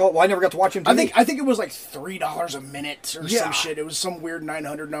never got to call it. Well, I never got to watch MTV. I think it was like $3 a minute or some shit. It was some weird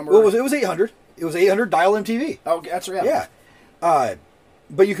 900 number. Well, it was 800. It was 800 Dial MTV. Oh, that's right. Yeah.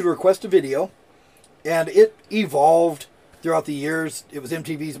 But you could request a video, and it evolved throughout the years. It was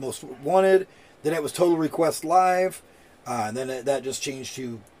MTV's Most Wanted. Then it was Total Request Live. And then that just changed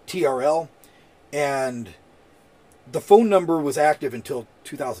to TRL. And the phone number was active until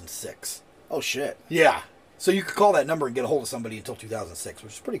 2006. Oh, shit. Yeah. So you could call that number and get a hold of somebody until 2006,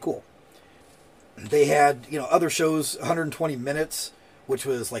 which is pretty cool. They had, other shows, 120 Minutes, which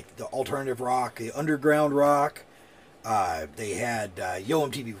was like the alternative rock, the underground rock. They had Yo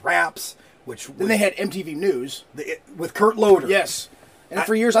MTV Raps, which... Then they had MTV News. With Kurt Loder. Yes. And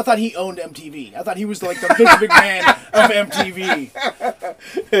for years, I thought he owned MTV. I thought he was like the Vince McMahon of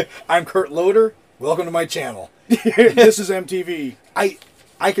MTV. I'm Kurt Loder. Welcome to my channel. This is MTV.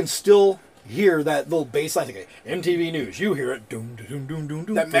 I can still hear that little bass line. Like, MTV News. You hear it. Doom, doom, doom, doom,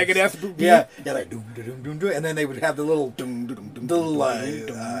 doom. That Megadeth beat. Yeah, like doom, doom, doom, doom. And then they would have the little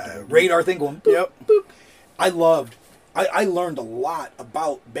radar thing going. Boop, yep. Boop. I learned a lot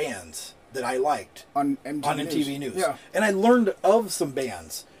about bands that I liked on MTV News. Yeah. And I learned of some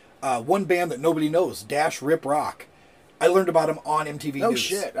bands. One band that nobody knows, Dash Rip Rock. I learned about them on MTV News. No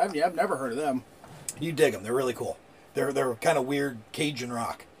shit. I've never heard of them. You dig them. They're really cool. They're kind of weird Cajun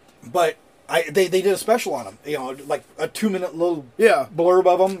rock. But they did a special on them. Like a 2-minute little blurb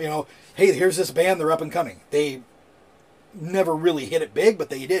of them. Hey, here's this band. They're up and coming. They never really hit it big, but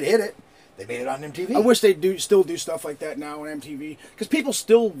they did hit it. They made it on MTV. I wish they still do stuff like that now on MTV. Because people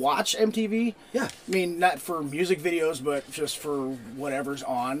still watch MTV. Yeah. I mean, not for music videos, but just for whatever's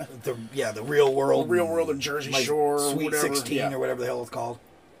on. The Real World. The Real World or Jersey Shore. Sweet or whatever. 16 or whatever the hell it's called.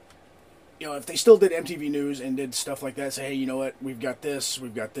 If they still did MTV News and did stuff like that, say, hey, you know what? We've got this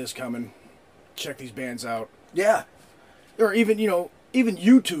coming. Check these bands out. Yeah. Or even, even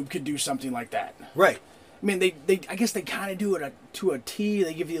YouTube could do something like that. Right. I mean, I guess they kind of do it to a T.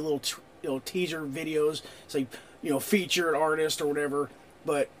 They give you little teaser videos, say, featured artist or whatever,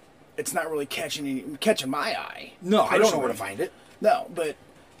 but it's not really catching my eye. No, I don't know where to find it. No, but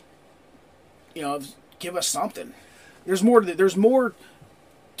give us something. There's more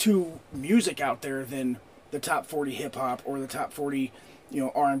to music out there than the top 40 hip hop or the top 40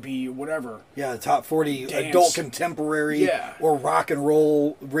 R&B, whatever. Yeah, the top 40 dance. Adult contemporary or rock and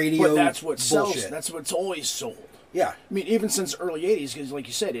roll radio. But that's what sells. Bullshit. That's what's always sold. Yeah. I mean, even since early 80s, because like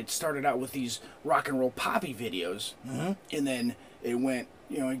you said, it started out with these rock and roll poppy videos. Mm-hmm. And then it went,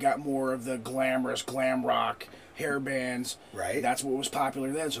 it got more of the glamorous glam rock hair bands. Right. That's what was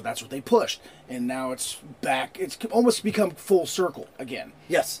popular then, so that's what they pushed. And now it's back. It's almost become full circle again.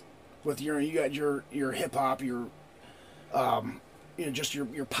 Yes. With you got your hip hop, your just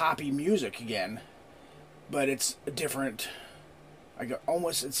your poppy music again. But it's a different,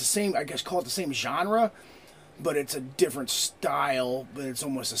 it's the same, I guess call it the same genre, but it's a different style, but it's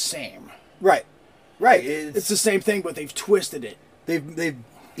almost the same. Right. Right. It's the same thing, but they've twisted it. They've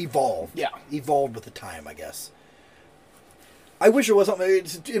evolved. Yeah. Evolved with the time, I guess. I wish it was something.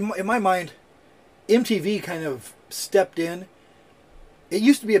 In my mind, MTV kind of stepped in. It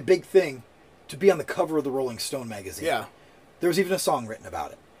used to be a big thing to be on the cover of the Rolling Stone magazine. Yeah. There was even a song written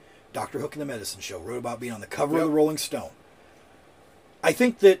about it. Dr. Hook and the Medicine Show wrote about being on the cover of the Rolling Stone. I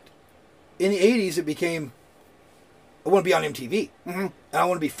think that in the 80s it became I want to be on MTV. Mm-hmm. And I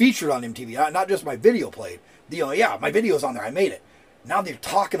want to be featured on MTV. Not just my video played. Yeah, my video's on there. I made it. Now they're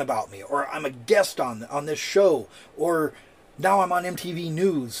talking about me, or I'm a guest on this show, or now I'm on MTV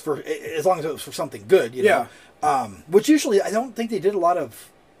News for as long as it was for something good, you know. Which usually I don't think they did a lot of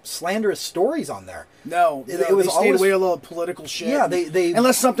slanderous stories on there. No, it was they stayed away a little political shit. Yeah, they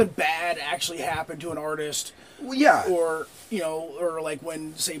unless something bad actually happened to an artist. Well, yeah, or or like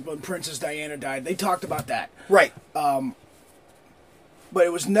when Princess Diana died, they talked about that. Right. But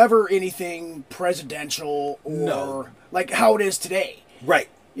it was never anything presidential or like how it is today. Right.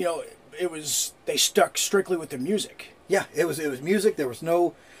 You know, they stuck strictly with the music. Yeah, it was music. There was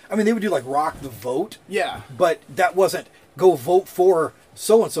no, I mean, they would do like rock the vote. Yeah. But that wasn't go vote for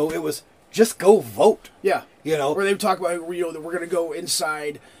so and so. It was just go vote. Yeah. You know, or they would talk about that we're going to go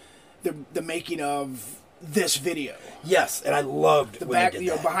inside the making of this video. Yes, and I loved the when back, they did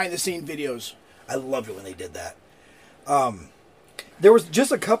that. Behind the scene videos. I loved it when they did that. There was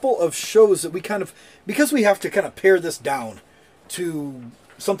just a couple of shows that we kind of, because we have to kind of pare this down to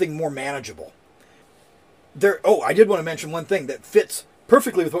something more manageable. I did want to mention one thing that fits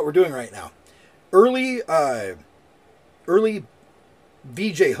perfectly with what we're doing right now. Early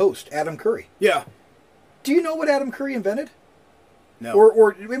VJ host Adam Curry. Yeah. Do you know what Adam Curry invented? No.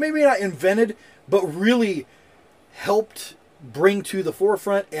 Or maybe not invented, but really helped bring to the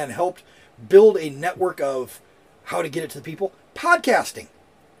forefront and helped build a network of how to get it to the people. Podcasting.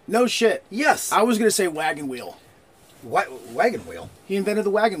 No shit. Yes. I was going to say wagon wheel. Wagon wheel? He invented the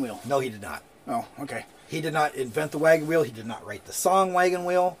wagon wheel. No, he did not. Oh, okay. He did not invent the wagon wheel. He did not write the song Wagon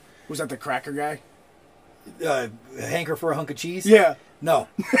Wheel. Was that the cracker guy? Hanker for a hunk of cheese? Yeah. No.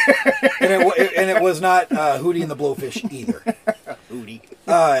 and it was not Hootie and the Blowfish either. Hootie.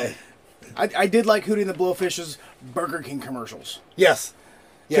 I did like Hootie and the Blowfish's Burger King commercials. Yes.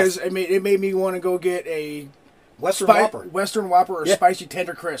 Because it made me want to go get a Western Whopper or spicy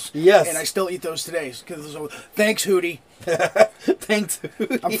tender crisp. Yes. And I still eat those today. Thanks, Hootie. Thanks,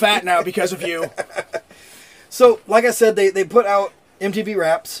 Hootie. I'm fat now because of you. So, like I said, they put out MTV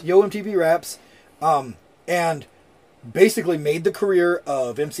Raps, Yo MTV Raps, and basically made the career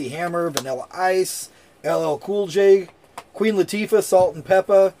of MC Hammer, Vanilla Ice, LL Cool J, Queen Latifah, Salt and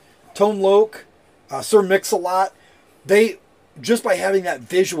Peppa, Tone Loc, Sir Mix-a-Lot. They, just by having that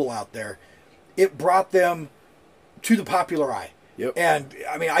visual out there, it brought them to the popular eye. Yep. And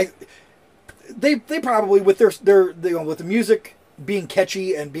I mean, they probably with their with the music being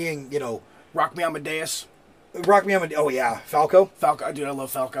catchy and being, Rock Me Amadeus. Oh yeah, Falco. Dude, I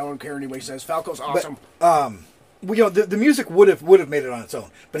love Falco. I don't care what anybody says. Falco's awesome. But, the music would have made it on its own.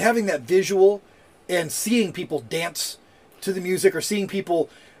 But having that visual and seeing people dance to the music or seeing people,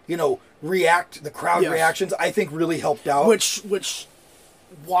 react, the crowd reactions, I think really helped out.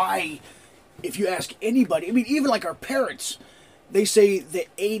 Why, if you ask anybody, I mean, even like our parents, they say the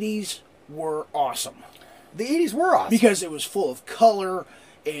 80s were awesome. The 80s were awesome. Because it was full of color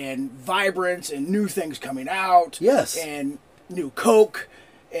and vibrance and new things coming out. Yes. And new Coke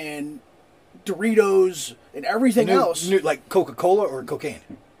and Doritos and everything else. New, like Coca-Cola or cocaine?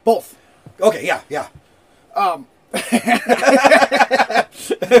 Both. Okay, yeah.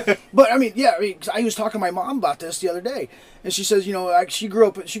 But I mean, I was talking to my mom about this the other day, and she says, she grew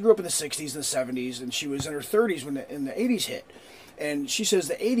up in the '60s and the '70s, and she was in her 30s when the 80s hit, and she says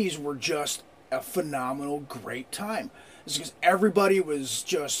the '80s were just a phenomenal, great time. It's because everybody was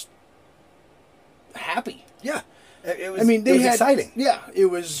just happy. Yeah, it was. I mean, it was exciting. Yeah, it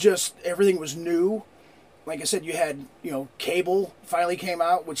was just everything was new. Like I said, you had, cable finally came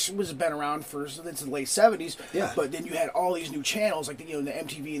out, which was been around since the late 70s. Yeah. But then you had all these new channels, like the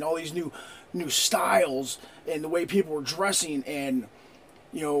MTV and all these new styles and the way people were dressing and,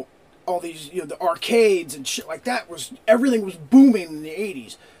 all these, the arcades and shit like that everything was booming in the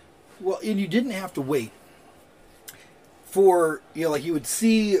 80s. Well, and you didn't have to wait for, like you would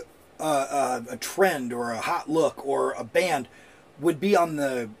see a trend or a hot look or a band would be on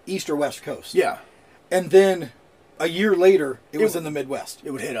the East or West Coast. Yeah. And then a year later, it was in the Midwest.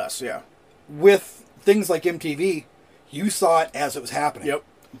 It would hit us, yeah. With things like MTV, you saw it as it was happening. Yep.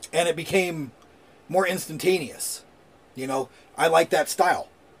 And it became more instantaneous. I like that style.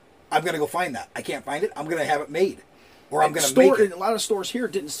 I'm going to go find that. I can't find it. I'm going to have it made. Or I'm going to make it. A lot of stores here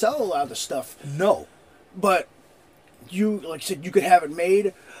didn't sell a lot of the stuff. No. But you, like I said, you could have it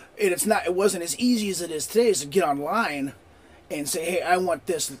made. And it wasn't as easy as it is today to get online and say, hey, I want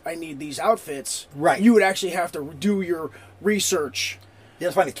this, I need these outfits. Right. You would actually have to do your research. You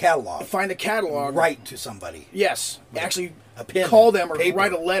have to find a catalog. Find a catalog. Write to somebody. Yes. Actually a pen, call them or paper.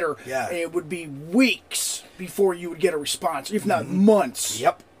 write a letter. Yeah. And it would be weeks before you would get a response, if not months.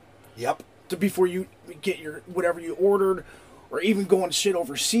 Yep. before you get your whatever you ordered, or even going shit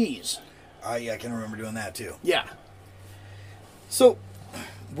overseas. Yeah, I can remember doing that too. Yeah. So,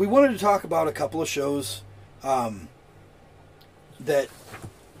 we wanted to talk about a couple of shows that,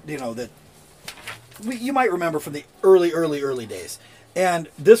 that you might remember from the early days. And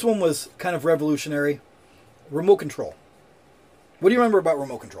this one was kind of revolutionary. Remote control. What do you remember about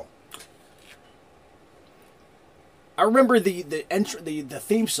remote control? I remember the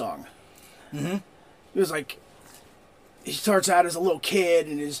theme song. Mm-hmm. It was like, he starts out as a little kid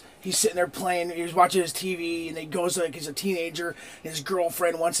and he's sitting there playing. He's watching his TV and he goes like he's a teenager. And his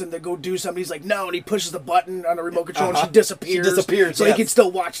girlfriend wants him to go do something. He's like, no, and he pushes the button on the remote control and she disappears. She disappears, so yes. he can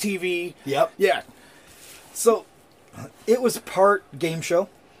still watch TV. Yep. Yeah. So, it was part game show.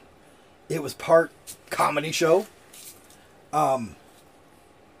 It was part comedy show. And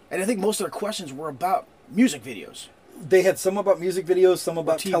I think most of their questions were about music videos. They had some about music videos, some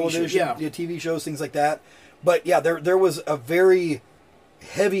about TV television, shows, yeah. TV shows, things like that. But yeah, there was a very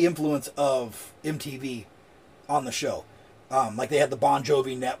heavy influence of MTV on the show. Like they had the Bon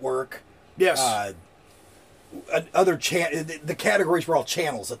Jovi Network. Yes. The categories were all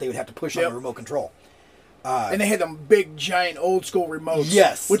channels that they would have to push on the remote control. And they had them big, giant, old school remotes.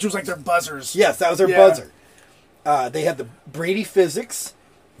 Yes. Which was like their buzzers. Yes, that was their buzzer. They had the Brady Physics,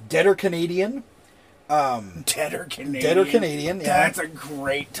 Dead or Canadian. Dead or Canadian. Dead or Canadian, yeah. That's a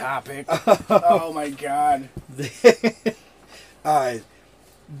great topic. Oh my God.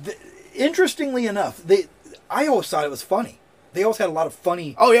 Interestingly enough, I always thought it was funny. They always had a lot of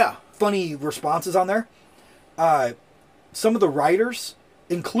funny. Oh yeah. Funny responses on there. Some of the writers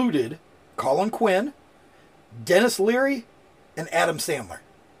included Colin Quinn, Dennis Leary, and Adam Sandler.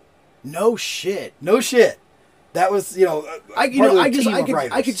 No shit. No shit. That was,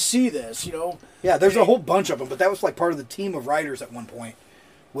 I could see this, Yeah, there's a whole bunch of them, but that was like part of the team of writers at one point.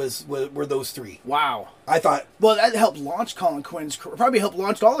 Were those three? Wow. I thought. Well, that helped launch Colin Quinn's career. Probably helped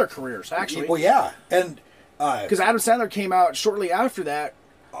launch all their careers, actually. Well, yeah, and because Adam Sandler came out shortly after that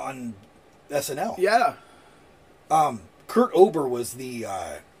on SNL. Yeah. Kurt Ober was the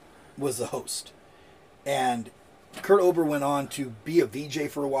host, and Kurt Ober went on to be a VJ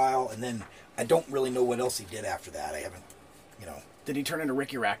for a while, and then I don't really know what else he did after that. I haven't, Did he turn into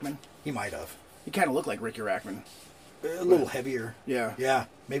Ricky Rackman? He might have. He kind of looked like Ricky Rackman. A little heavier. Yeah. Yeah.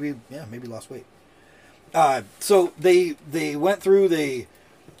 Maybe lost weight. So they went through, they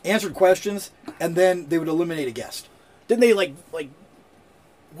answered questions, and then they would eliminate a guest. Didn't they like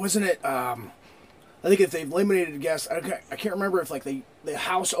wasn't it I think if they eliminated a guest, I can't remember if like the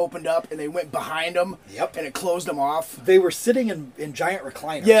house opened up and they went behind them. Yep. And it closed them off. They were sitting in giant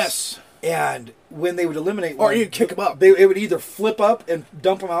recliners. Yes. And when they would eliminate or one, you'd kick them up. It would either flip up and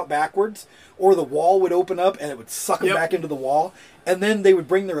dump them out backwards, or the wall would open up and it would suck them back into the wall. And then they would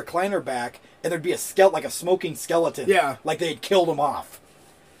bring the recliner back, and there'd be like a smoking skeleton. Yeah. Like they had killed them off.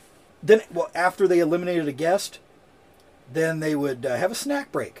 Then, after they eliminated a guest, then they would have a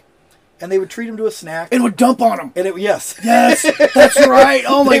snack break. And they would treat him to a snack. And would dump on him. And yes. Yes, that's right.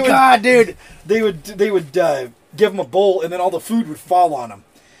 Oh my God, dude. They would give him a bowl, and then all the food would fall on him.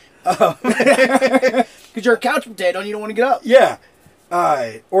 Because you're a couch potato and you don't want to get up. Yeah.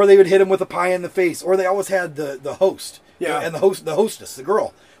 Or they would hit him with a pie in the face. Or they always had the host. Yeah. And the hostess, the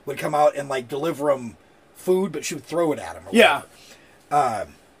girl, would come out and like deliver him food, but she would throw it at him. Yeah.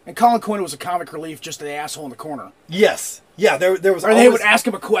 And Colin Quinn was a comic relief, just an asshole in the corner. Yes. Yeah, there was. Or they would ask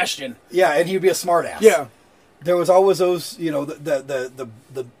him a question. Yeah, and he'd be a smart ass. Yeah. There was always those,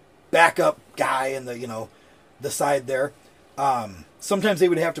 the backup guy and the side there. Sometimes they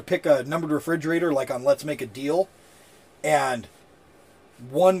would have to pick a numbered refrigerator, like on Let's Make a Deal, and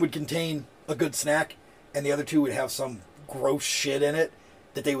one would contain a good snack, and the other two would have some gross shit in it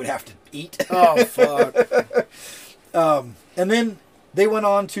that they would have to eat. Oh, fuck. And then they went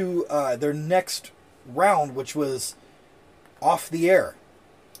on to their next round, which was Off the Air.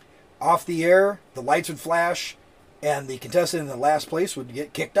 Off the Air, the lights would flash, and the contestant in the last place would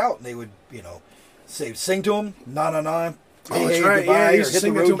get kicked out, and they would, say, sing to him, na-na-na, oh, hey, right. goodbye, Yeah, or hit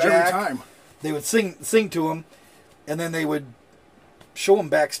the road to him jack. every time. They would sing to him, and then they would show him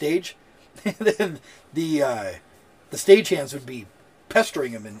backstage, and then the stagehands would be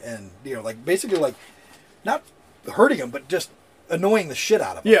pestering him and basically like not hurting him, but just annoying the shit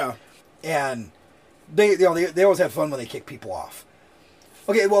out of him. Yeah. And they always had fun when they kicked people off.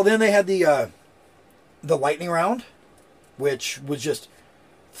 Okay, well then they had the lightning round, which was just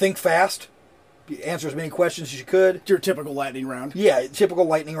think fast, answer as many questions as you could. Your typical lightning round. Yeah, typical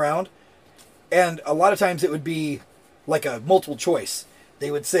lightning round. And a lot of times it would be like a multiple choice.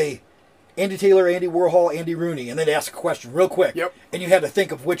 They would say, Andy Taylor, Andy Warhol, Andy Rooney, and then ask a question real quick. Yep. And you had to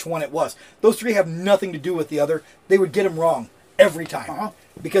think of which one it was. Those three have nothing to do with the other. They would get them wrong every time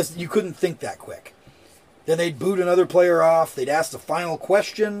because you couldn't think that quick. Then they'd boot another player off. They'd ask the final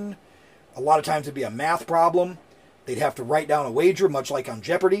question. A lot of times it'd be a math problem. They'd have to write down a wager, much like on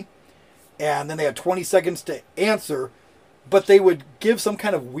Jeopardy. And then they had 20 seconds to answer, but they would give some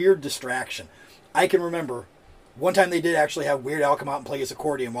kind of weird distraction. I can remember one time they did actually have Weird Al come out and play his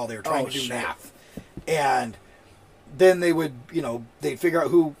accordion while they were trying to do math. And then they would, they'd figure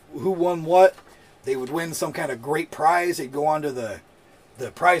out who won what. They would win some kind of great prize. They'd go on to the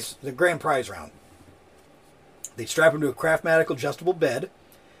grand prize round. They'd strap them to a Craftmatic adjustable bed.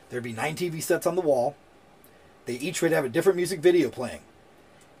 There'd be 9 TV sets on the wall. They each would have a different music video playing.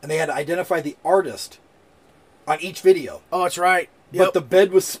 And they had to identify the artist on each video. Oh, that's right. But Yep. the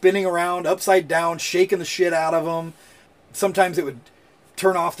bed was spinning around upside down, shaking the shit out of them. Sometimes it would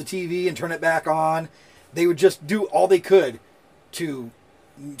turn off the TV and turn it back on. They would just do all they could so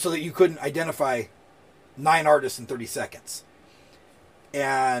that you couldn't identify 9 artists in 30 seconds.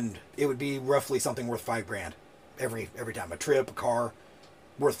 And it would be roughly something worth $5,000 every time. A trip, a car,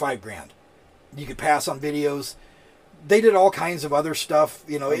 worth $5,000. You could pass on videos. They did all kinds of other stuff.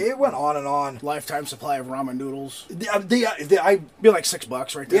 It went on and on. Lifetime supply of ramen noodles. Be like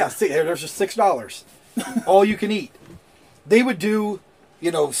 $6 right there. Yeah, there's just $6. All you can eat. They would do,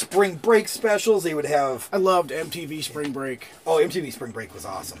 spring break specials. They would have. I loved MTV Spring Break. Oh, MTV Spring Break was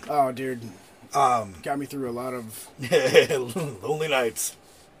awesome. Oh, dude. Got me through a lot of lonely nights.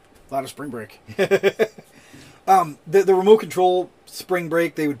 A lot of Spring Break. The remote control Spring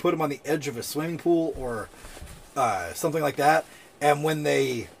Break, they would put them on the edge of a swimming pool or something like that. And when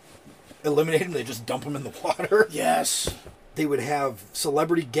they eliminate them, they just dump them in the water. Yes. They would have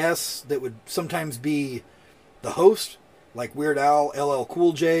celebrity guests that would sometimes be the host, like Weird Al, LL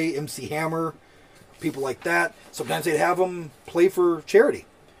Cool J, MC Hammer, people like that. Sometimes they'd have them play for charity.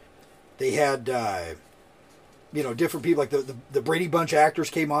 They had, different people, like the Brady Bunch actors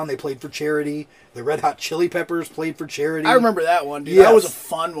came on. They played for charity. The Red Hot Chili Peppers played for charity. I remember that one, dude. Yes. That was a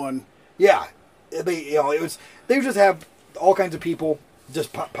fun one. Yeah. They would just have all kinds of people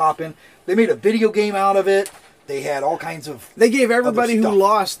just pop in. They made a video game out of it. They had all kinds of. They gave everybody who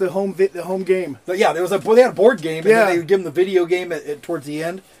lost the home game. But yeah, they had a board game, and then they would give them the video game towards the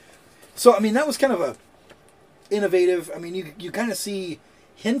end. So that was kind of a innovative. You kind of see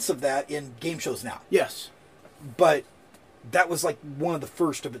hints of that in game shows now. Yes, but that was like one of the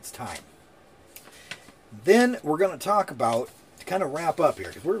first of its time. Then we're going to talk about, to kind of wrap up here,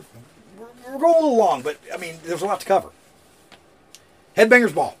 because we're going a little long, but there's a lot to cover.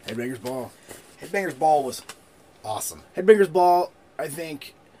 Headbangers Ball. Headbangers Ball. Headbangers Ball was awesome. Headbangers Ball, I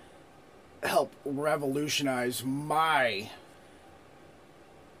think, helped revolutionize my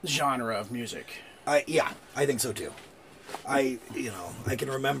genre of music. I think so too. I can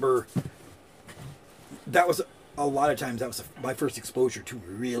remember that was a lot of times that was my first exposure to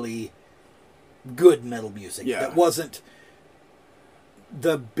really good metal music. Yeah. That wasn't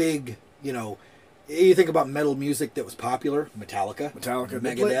the big, you think about metal music that was popular, Metallica, Megadeth.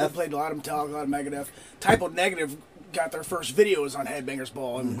 Megadeth. They played a lot of Metallica, a lot of Megadeth. Typo Negative got their first videos on Headbangers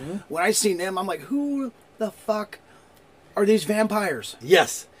Ball, and when I seen them, I'm like, who the fuck are these vampires?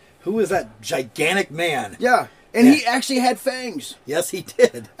 Yes. Who is that gigantic man? Yeah. And he actually had fangs. Yes, he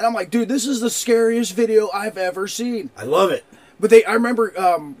did. And I'm like, dude, this is the scariest video I've ever seen. I love it. But I remember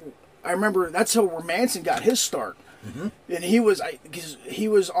that's where Manson got his start. Mm-hmm. And he was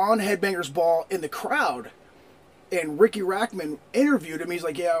on Headbangers Ball in the crowd, and Ricky Rackman interviewed him. He's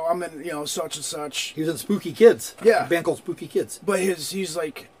like, yeah, I'm in, such and such. He was in Spooky Kids. Yeah. A band called Spooky Kids. But he's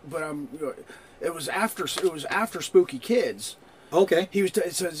like, but it was after Spooky Kids. Okay.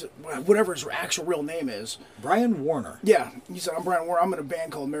 It says whatever his actual real name is. Brian Warner. Yeah. He said, I'm Brian Warner. I'm in a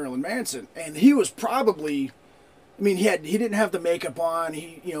band called Marilyn Manson. And he was probably, he didn't have the makeup on.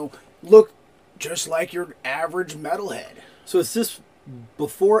 He, looked just like your average metalhead. So is this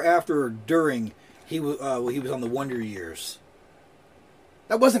before, after, or during he was on the Wonder Years?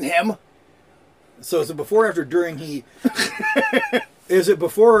 That wasn't him. So is it before, after, during he... Is it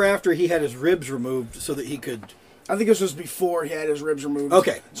before or after he had his ribs removed so that he could... I think this was before he had his ribs removed.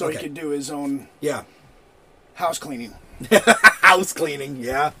 Okay. So he could do his own house cleaning. House cleaning,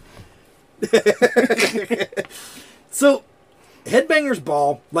 yeah. So, Headbangers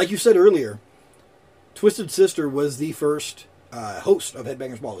Ball, like you said earlier, Twisted Sister was the first host of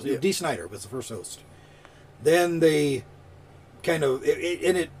Headbangers Ball. Dee Snider was the first host. Then they kind of...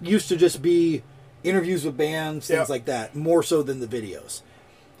 and it used to just be interviews with bands, things like that, more so than the videos.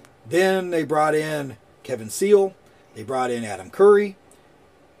 Then they brought in Kevin Seal. They brought in Adam Curry.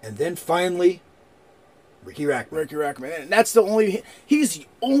 And then finally, Ricky Rackman. Ricky Rackman. And that's he's the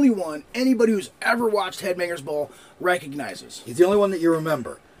only one anybody who's ever watched Headbangers Ball recognizes. He's the only one that you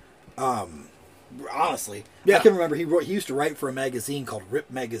remember. Honestly, yeah. I can remember he used to write for a magazine called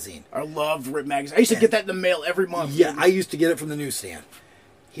Rip Magazine. I loved Rip Magazine. I used to get that in the mail every month. Yeah, I used to get it from the newsstand.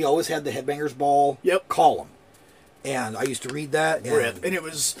 He always had the Headbangers Ball column. And I used to read that. And Rip, and it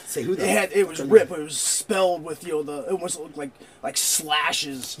was say who it was Rip. It was spelled with it almost looked like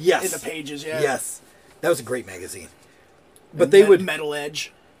slashes in the pages. Yeah. Yes, that was a great magazine. But they would Metal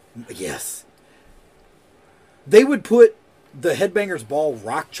Edge. Yes, they would put the Headbangers Ball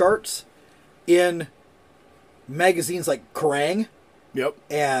rock charts in magazines like Kerrang!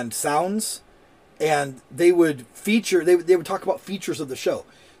 And Sounds, and they would feature. They would talk about features of the show.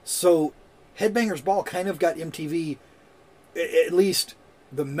 So Headbangers Ball kind of got MTV, at least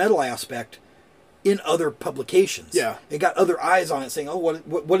the metal aspect, in other publications. Yeah. It got other eyes on it saying, oh,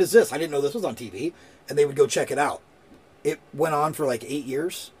 what is this? I didn't know this was on TV. And they would go check it out. It went on for like 8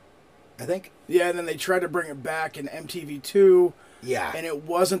 years, I think. Yeah, and then they tried to bring it back in MTV2. Yeah. And it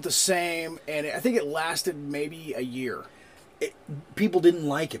wasn't the same, and I think it lasted maybe a year. People didn't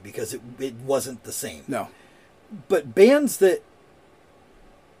like it because it wasn't the same. No. But bands that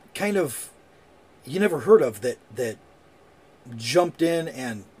kind of you never heard of that jumped in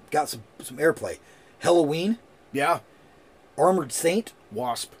and got some airplay. Halloween. Yeah. Armored Saint.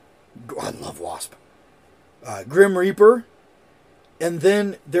 Wasp. I love Wasp. Grim Reaper. And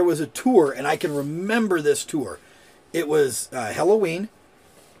then there was a tour, and I can remember this tour. It was Halloween,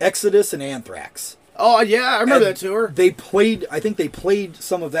 Exodus, and Anthrax. Oh, yeah, I remember that tour. I think they played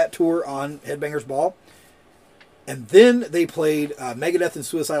some of that tour on Headbangers Ball. And then they played Megadeth and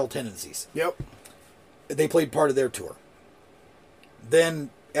Suicidal Tendencies. Yep. They played part of their tour. Then,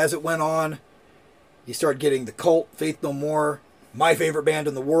 as it went on, you started getting The Cult, Faith No More, my favorite band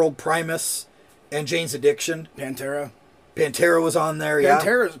in the world, Primus, and Jane's Addiction. Pantera. Pantera was on there,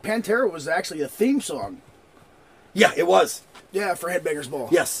 Pantera was actually a theme song. Yeah, it was. Yeah, for Headbangers Ball.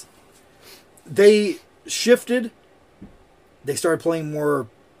 Yes. They shifted. They started playing more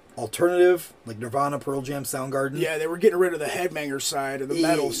alternative, like Nirvana, Pearl Jam, Soundgarden. Yeah, they were getting rid of the Headbanger side or the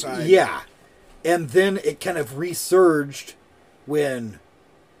metal side. Yeah. And then it kind of resurged when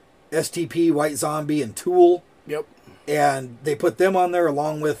STP, White Zombie, and Tool. Yep. And they put them on there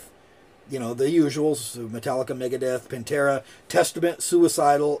along with, the usuals, Metallica, Megadeth, Pantera, Testament,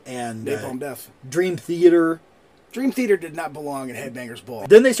 Suicidal, and Napalm Death. Dream Theater. Dream Theater did not belong in Headbangers Ball.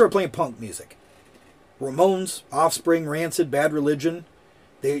 Then they started playing punk music. Ramones, Offspring, Rancid, Bad Religion.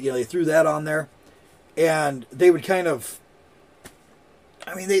 They threw that on there. And they would kind of...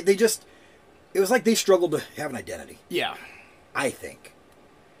 they just... It was like they struggled to have an identity. Yeah. I think.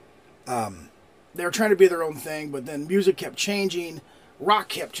 They were trying to be their own thing, but then music kept changing.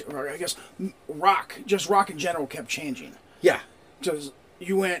 Rock just rock in general kept changing. Yeah. Because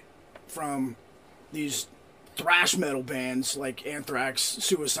you went from these thrash metal bands like Anthrax,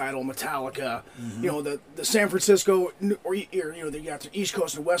 Suicidal, Metallica, Mm-hmm. the San Francisco, or you got the East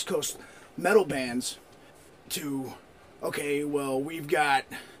Coast and West Coast metal bands to, okay, well, we've got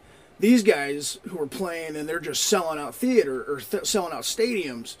these guys who are playing and they're just selling out theater or selling out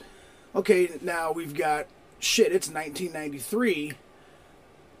stadiums. Okay, now we've got, it's 1993.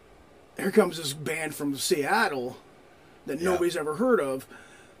 Here comes this band from Seattle that nobody's ever heard of.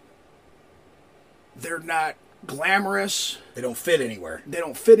 They're not glamorous. They don't fit anywhere.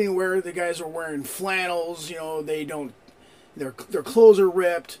 The guys are wearing flannels. They don't. Their clothes are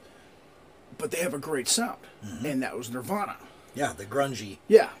ripped, but they have a great sound, and that was Nirvana. Yeah, the grungy.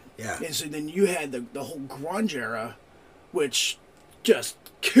 Yeah. Yeah. And so then you had the whole grunge era, which just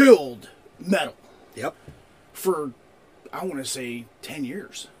killed metal. Yep. For, I want to say, 10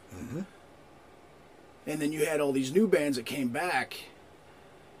 years. Mm-hmm. And then you had all these new bands that came back.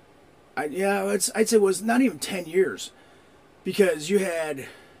 I'd say it was not even 10 years. Because you had...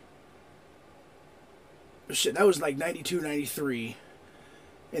 that was like 92, 93.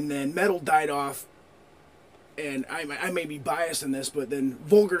 And then metal died off. And I may be biased in this, but then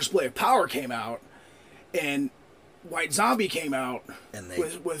Vulgar Display of Power came out. And White Zombie came out. And they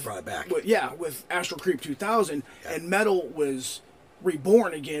brought it back. With Astral Creep 2000. Yeah. And metal was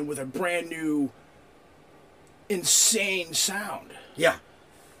reborn again with a brand new, insane sound. Yeah.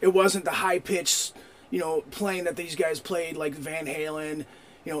 It wasn't the high-pitched, playing that these guys played like Van Halen.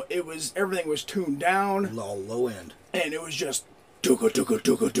 Everything was tuned down. Low end. And it was just and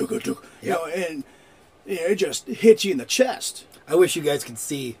it just hit you in the chest. I wish you guys could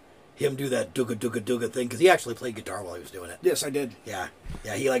see him do that dooga dooga dooga thing because he actually played guitar while he was doing it. Yes, I did. Yeah,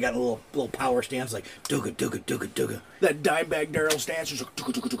 he like got a little power stance like dooga dooga dooga dooga. That Dimebag Darrell stance was like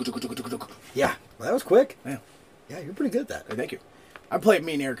dooga dooga dooga dooga dooga dooga. Yeah, well, that was quick. Yeah, you're pretty good at that. Hey, thank you. I played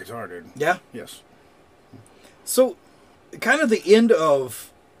mean air guitar, dude. Yeah. Yes. So, kind of the end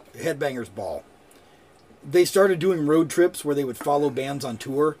of Headbangers Ball, they started doing road trips where they would follow bands on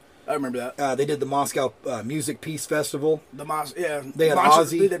tour. I remember that. They did the Moscow Music Peace Festival. They had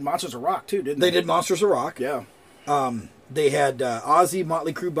Ozzy. They did Monsters of Rock too, didn't they? They did Monsters of Rock. Yeah. They had Ozzy,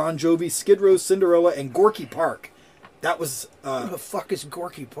 Motley Crue, Bon Jovi, Skid Row, Cinderella, and Gorky Park. That was... Who the fuck is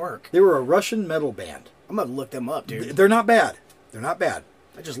Gorky Park? They were a Russian metal band. I'm going to look them up, dude. They're not bad. They're not bad.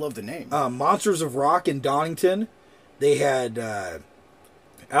 I just love the name. Monsters of Rock in Donington. They had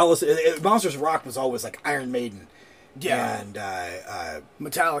Alice... Monsters of Rock was always like Iron Maiden. Yeah. And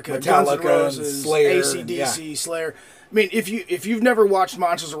Metallica, Guns N' Roses, Slayer, AC/DC, Slayer. I mean, if you've never watched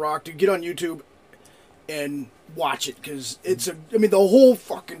Monsters of Rock, dude, get on YouTube and watch it because the whole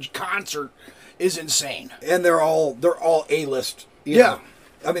fucking concert is insane. And they're all A-list. You know.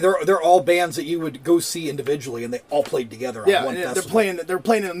 I mean, they're all bands that you would go see individually, and they all played together on one festival. They're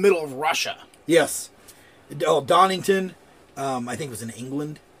playing in the middle of Russia. Yes. Donington, I think was in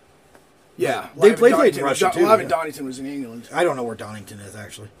England. Yeah. They played in Russia, too. Live in Donington was in England. I don't know where Donington is,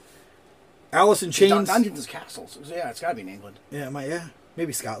 actually. Alice in Chains. Donington's castles. Yeah, it's got to be in England. Yeah,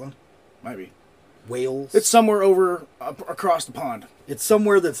 maybe Scotland. Might be. Wales. It's somewhere over across the pond. It's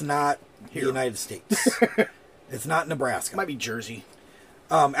somewhere that's not the United States. It's not Nebraska. Might be Jersey.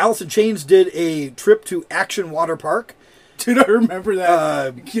 Alice in Chains did a trip to Action Water Park. Dude, I remember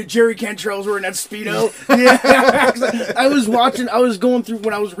that. Jerry Cantrell's wearing that Speedo. Yeah. I was going through,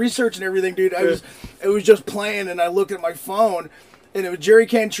 when I was researching everything, dude, it was just playing, and I looked at my phone, and it was Jerry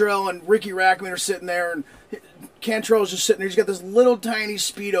Cantrell and Ricky Rackman are sitting there, and Cantrell's just sitting there. He's got this little tiny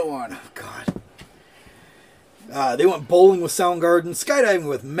Speedo on. Oh, God. They went bowling with Soundgarden, skydiving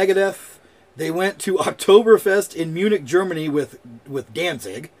with Megadeth. They went to Oktoberfest in Munich, Germany with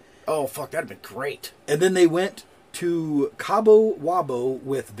Danzig. Oh, fuck, that'd have been great. And then they went to Cabo Wabo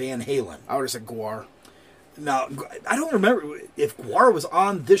with Van Halen. I would have said Guar. Now, I don't remember if Guar was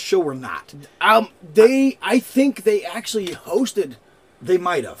on this show or not. I think they actually hosted. They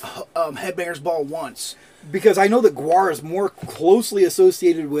might have. Headbangers Ball once. Because I know that Guar is more closely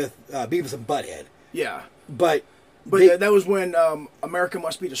associated with Beavis and Butthead. Yeah. But that was when America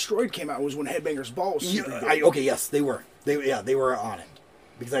Must Be Destroyed came out. It was when Headbangers Ball was super big. Okay, yes, they were. They were on it.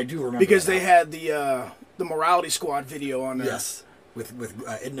 Because I do remember because they had the Morality Squad video on there. Yes, with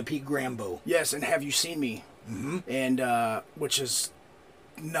Edna P. Grambo. Yes, and Have You Seen Me? Mm-hmm. And which is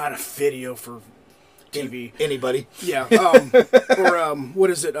not a video for TV. Anybody? Yeah. Or what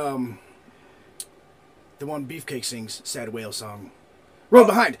is it? The one Beefcake sings, Sad Whale song. Road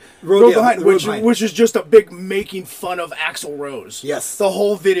Behind. Road Behind, which is just a big making fun of Axl Rose. Yes. The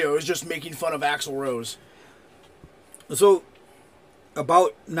whole video is just making fun of Axl Rose. So,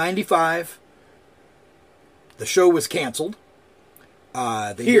 about 95, the show was canceled.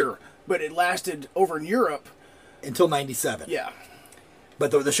 But it lasted over in Europe. Until 97. Yeah.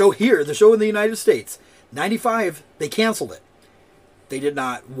 But the show here, the show in the United States, 95, they canceled it. They did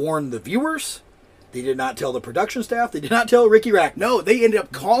not warn the viewers. They did not tell the production staff. They did not tell Ricky Rack. No, they ended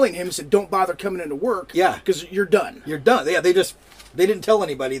up calling him and said, don't bother coming into work. Yeah. Because you're done. You're done. Yeah, they didn't tell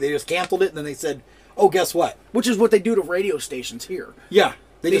anybody. They just canceled it, and then they said, oh, guess what? Which is what they do to radio stations here. Yeah.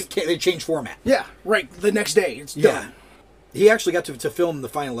 They change format. Yeah, right. The next day, it's done. He actually got to film the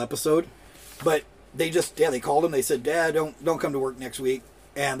final episode, but they called him. They said, Dad, don't come to work next week.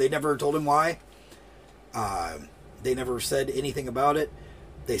 And they never told him why. They never said anything about it.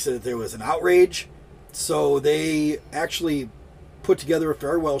 They said that there was an outrage. So they actually put together a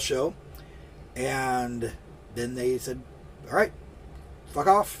farewell show, and then they said, all right, fuck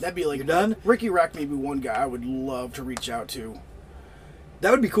off. That'd be like, you're done. Ricky Rack may be one guy I would love to reach out to.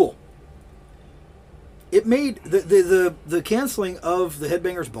 That would be cool. It made the canceling of the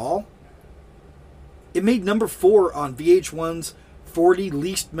Headbangers Ball, it made number 4 on VH1's 40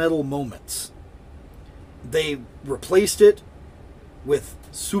 Least Metal Moments. They replaced it with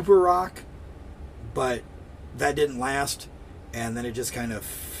Super Rock, but that didn't last, and then it just kind of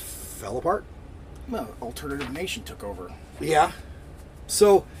fell apart. Well, Alternative Nation took over. Yeah.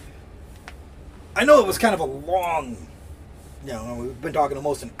 So, I know it was kind of a long, we've been talking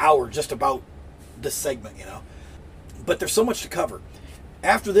almost an hour just about this segment, but there's so much to cover.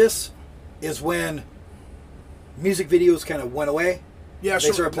 After this is when music videos kind of went away. Yeah,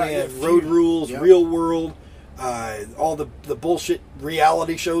 they started playing Road Rules, yep. Real World, all the bullshit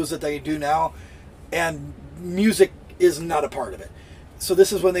reality shows that they do now, and music is not a part of it. So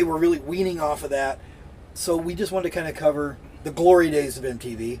this is when they were really weaning off of that. So we just wanted to kind of cover the glory days of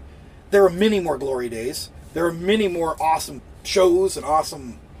MTV. There are many more glory days. There are many more awesome shows and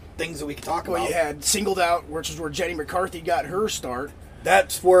awesome things that we could talk about. Well, you had Singled Out, which is where Jenny McCarthy got her start.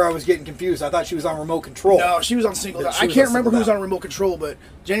 That's where I was getting confused. I thought she was on Remote Control. No, she was on Singled Out. I can't remember who was on Remote Control, but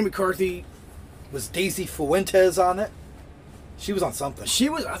Jenny McCarthy... Was Daisy Fuentes on it? She was on something.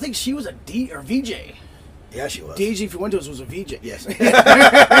 I think she was a VJ. Yeah, she was. Daisy Fuentes was a VJ. Yes.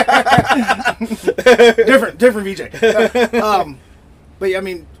 different VJ. But yeah, I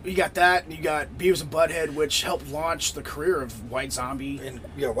mean, you got that, and you got Beavis and Butthead, which helped launch the career of White Zombie. And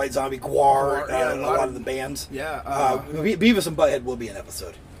White Zombie, Gwar, a lot of the bands. Yeah. Beavis and Butthead will be an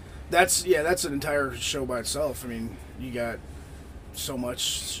episode. That's an entire show by itself. I mean, you got so much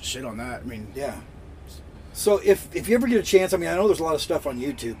shit on that. I mean, yeah. So if you ever get a chance, I mean, I know there's a lot of stuff on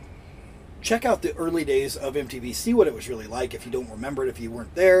YouTube. Check out the early days of MTV. See what it was really like. If you don't remember it, if you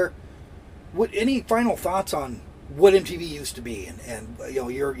weren't there, any final thoughts on what MTV used to be and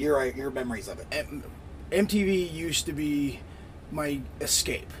your memories of it? MTV used to be my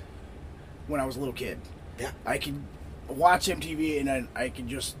escape when I was a little kid. Yeah, I could watch MTV and then I could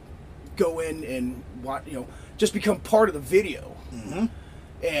just go in and watch, just become part of the video,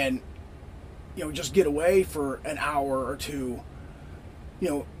 and just get away for an hour or two,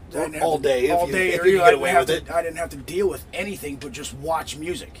 all day. All day. If you get away with it. I didn't have to deal with anything but just watch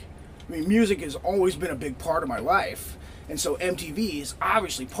music. I mean, music has always been a big part of my life, and so MTV is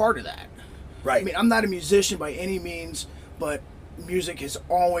obviously part of that. Right. I mean, I'm not a musician by any means, but music has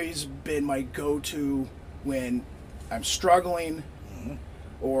always been my go-to when I'm struggling,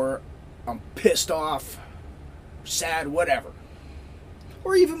 or I'm pissed off, sad, whatever.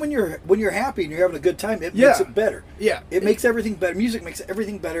 Or even when you're happy and you're having a good time, it makes it better. Yeah, it makes everything better. Music makes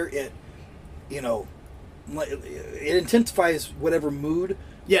everything better. It intensifies whatever mood.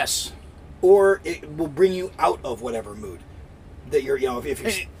 Yes. Or it will bring you out of whatever mood that you're. If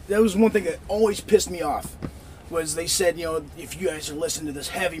you're. That was one thing that always pissed me off. Was they said, if you guys are listening to this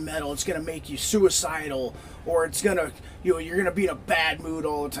heavy metal, it's gonna make you suicidal, or it's gonna, you're gonna be in a bad mood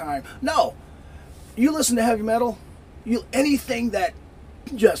all the time. No, you listen to heavy metal, anything that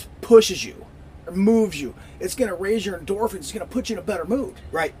just pushes you or moves you, it's gonna raise your endorphins. It's gonna put you in a better mood.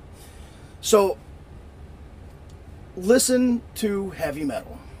 Right. So, listen to heavy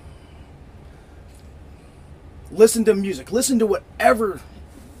metal. Listen to music. Listen to whatever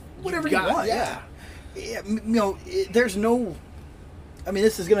you want. Yeah. There's no. I mean,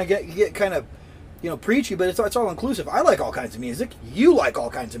 this is gonna get kind of, preachy, but it's all inclusive. I like all kinds of music. You like all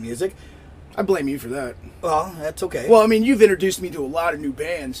kinds of music. I blame you for that. Well, that's okay. Well, I mean, you've introduced me to a lot of new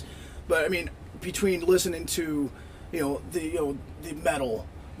bands, but I mean, between listening to, the metal,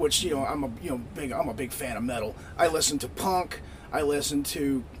 which I'm a big fan of metal. I listen to punk. I listen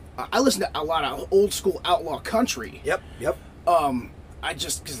to a lot of old school outlaw country. Yep.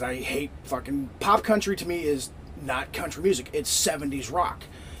 Because I hate fucking pop country. To me is not country music. It's 70s rock,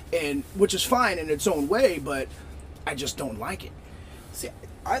 and which is fine in its own way, but I just don't like it. See,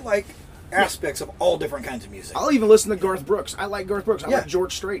 I like aspects of all different kinds of music. I'll even listen to Garth Brooks. I like Garth Brooks. I like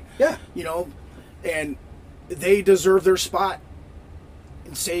George Strait. Yeah. And they deserve their spot,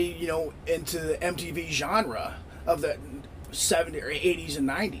 and say, into the MTV genre of the 70s or 80s and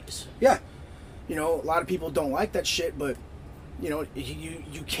 90s. Yeah. A lot of people don't like that shit, but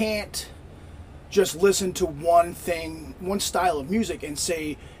you can't just listen to one style of music and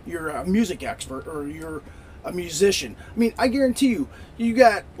say you're a music expert or you're a musician. I mean, I guarantee you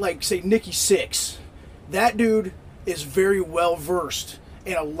got, like, say, Nikki Sixx. That dude is very well versed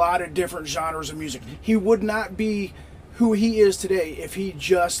in a lot of different genres of music. He would not be who he is today if he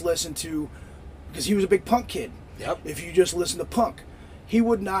just listened to, because he was a big punk kid. Yep. If you just listen to punk, he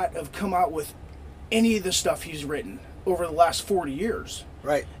would not have come out with any of the stuff he's written over the last 40 years.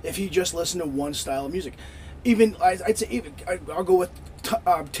 Right. If he just listened to one style of music. I'd say I'll go with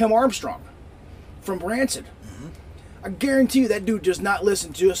Tim Armstrong from Rancid. I guarantee you that dude does not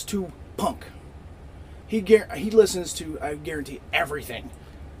listen just to punk. He listens to, I guarantee, everything.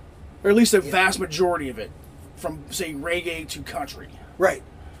 Or at least a vast majority of it. From, say, reggae to country. Right.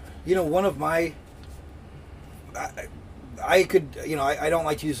 One of my... I don't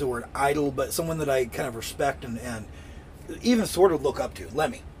like to use the word idol, but someone that I kind of respect and even sort of look up to,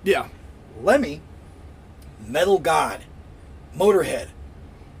 Lemmy. Yeah. Lemmy, metal god, Motorhead.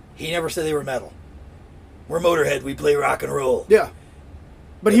 He never said they were metal. We're Motorhead, we play rock and roll. Yeah.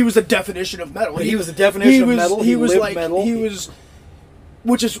 But he was the definition of metal. He was the definition of metal. He was like metal. He was,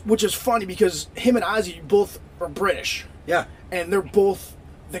 which is funny because him and Ozzy both are British. Yeah. And they're both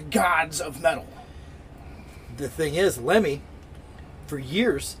the gods of metal. The thing is, Lemmy, for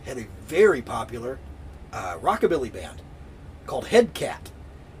years had a very popular rockabilly band called Headcat.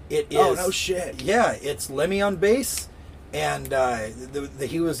 It is, oh, no shit. Yeah, it's Lemmy on bass, and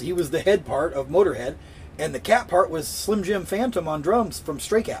he was the head part of Motorhead, and the cat part was Slim Jim Phantom on drums from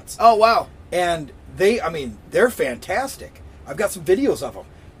Stray Cats. Oh, wow. And they're fantastic. I've got some videos of them.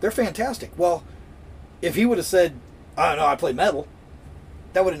 They're fantastic. Well, if he would have said, I don't know, I play metal,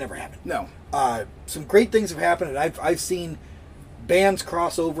 that would have never happened. No. Some great things have happened, and I've seen bands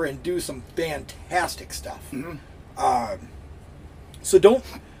cross over and do some fantastic stuff. Mm-hmm. So don't,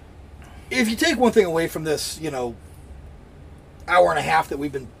 if you take one thing away from this, hour and a half that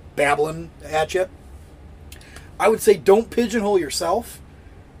we've been babbling at you, I would say don't pigeonhole yourself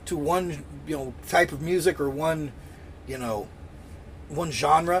to one, type of music or one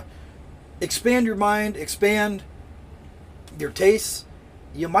genre. Expand your mind, expand your tastes.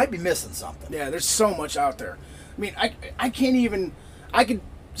 You might be missing something. Yeah, there's so much out there. I mean, I can't even, I could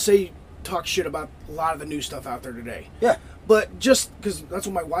talk shit about a lot of the new stuff out there today. Yeah. But just because that's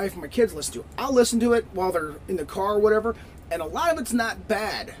what my wife and my kids listen to. I'll listen to it while they're in the car or whatever, and a lot of it's not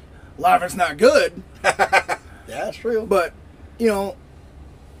bad. A lot of it's not good. Yeah, that's true. But,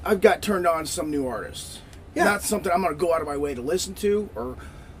 I've got turned on to some new artists. Yeah. Not something I'm going to go out of my way to listen to or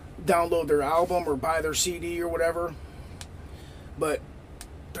download their album or buy their CD or whatever. But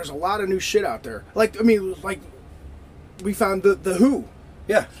there's a lot of new shit out there. Like we found the Who.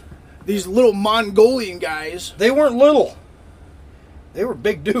 Yeah. These little Mongolian guys. They weren't little. They were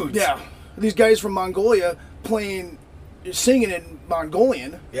big dudes. Yeah. These guys from Mongolia singing in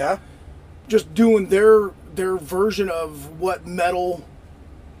Mongolian. Yeah. Just doing their version of what metal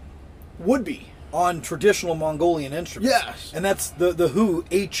would be. On traditional Mongolian instruments. Yes. And that's the Who,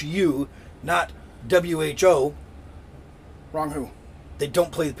 H-U, not W-H-O. Wrong Who. They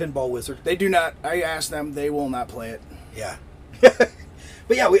don't play the Pinball Wizard. They do not. I asked them. They will not play it. Yeah. But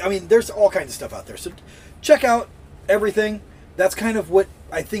yeah, there's all kinds of stuff out there. So check out everything. That's kind of what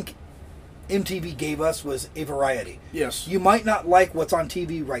I think MTV gave us, was a variety. Yes. You might not like what's on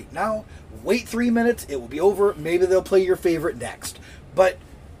TV right now. Wait 3 minutes. It will be over. Maybe they'll play your favorite next. But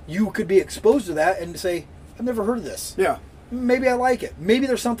you could be exposed to that and say, I've never heard of this. Yeah. Maybe I like it. Maybe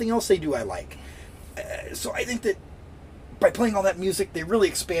there's something else they do I like. So I think that by playing all that music, they really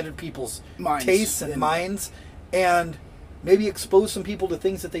expanded people's tastes and minds, and maybe expose some people to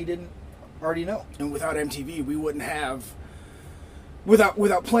things that they didn't already know. And without MTV, we wouldn't have,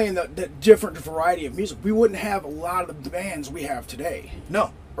 without playing the different variety of music, we wouldn't have a lot of the bands we have today.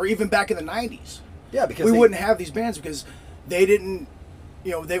 No. Or even back in the 90s. Yeah, because we wouldn't have these bands because they didn't,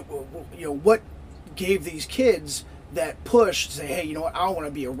 what gave these kids that push to say, hey, you know what, I want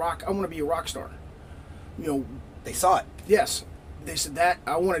to be a rock star. They saw it. Yes. They said that,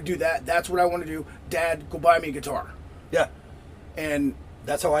 I want to do that. That's what I want to do. Dad, go buy me a guitar. Yeah. And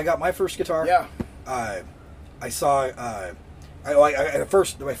that's how I got my first guitar. Yeah. I saw,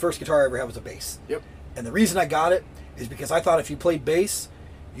 my first guitar I ever had was a bass. Yep. And the reason I got it is because I thought if you played bass,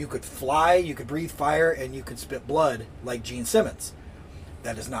 you could fly, you could breathe fire, and you could spit blood like Gene Simmons.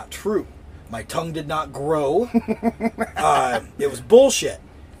 That is not true. My tongue did not grow. It was bullshit.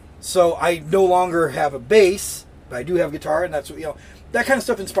 So I no longer have a bass, but I do have a guitar, and that's what, that kind of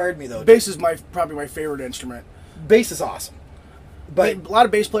stuff inspired me, though. Bass is probably my favorite instrument. Bass is awesome. But a lot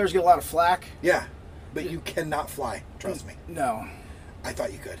of bass players get a lot of flack. Yeah, but you cannot fly. Trust me. No. I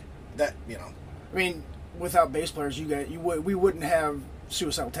thought you could. I mean, without bass players, we wouldn't have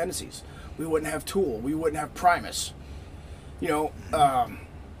Suicidal Tendencies. We wouldn't have Tool. We wouldn't have Primus.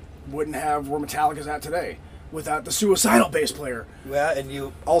 Wouldn't have where Metallica's at today without the suicidal bass player. Yeah, and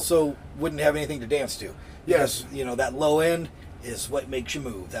you also wouldn't have anything to dance to. Yes. Because, that low end is what makes you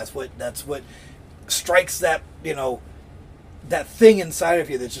move. That's what strikes that, that thing inside of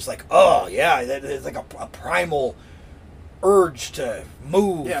you that's just like, oh, yeah, it's like a primal urge to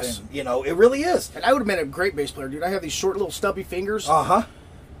move. Yes. And, it really is. And I would have been a great bass player, dude. I have these short little stubby fingers. Uh-huh.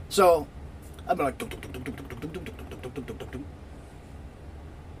 So, I'd be like...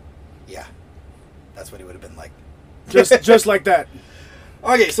 Yeah. That's what he would have been like. Just like that.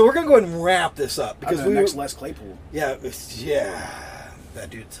 Okay, so we're going to go ahead and wrap this up. Because I'm the next Les Claypool. Yeah. That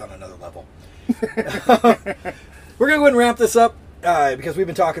dude's on another level. We're going to go ahead and wrap this up because we've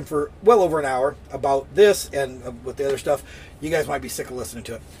been talking for well over an hour about this and with the other stuff. You guys might be sick of listening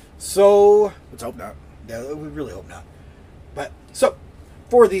to it. So... Let's hope not. Yeah, we really hope not. But, so,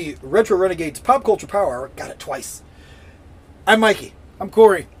 for the Retro Renegades Pop Culture Power Hour, got it twice. I'm Mikey. I'm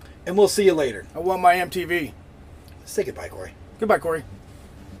Corey. And we'll see you later. I want my MTV. Say goodbye, Corey. Goodbye, Corey.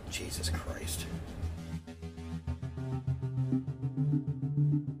 Jesus Christ.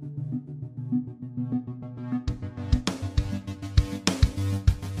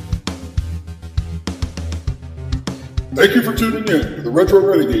 Thank you for tuning in to the Retro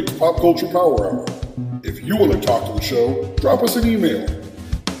Renegades Pop Culture Power Hour. If you want to talk to the show, drop us an email.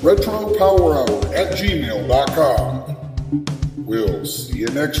 retropowerhour@gmail.com. We'll see you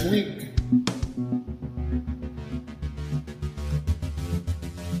next week.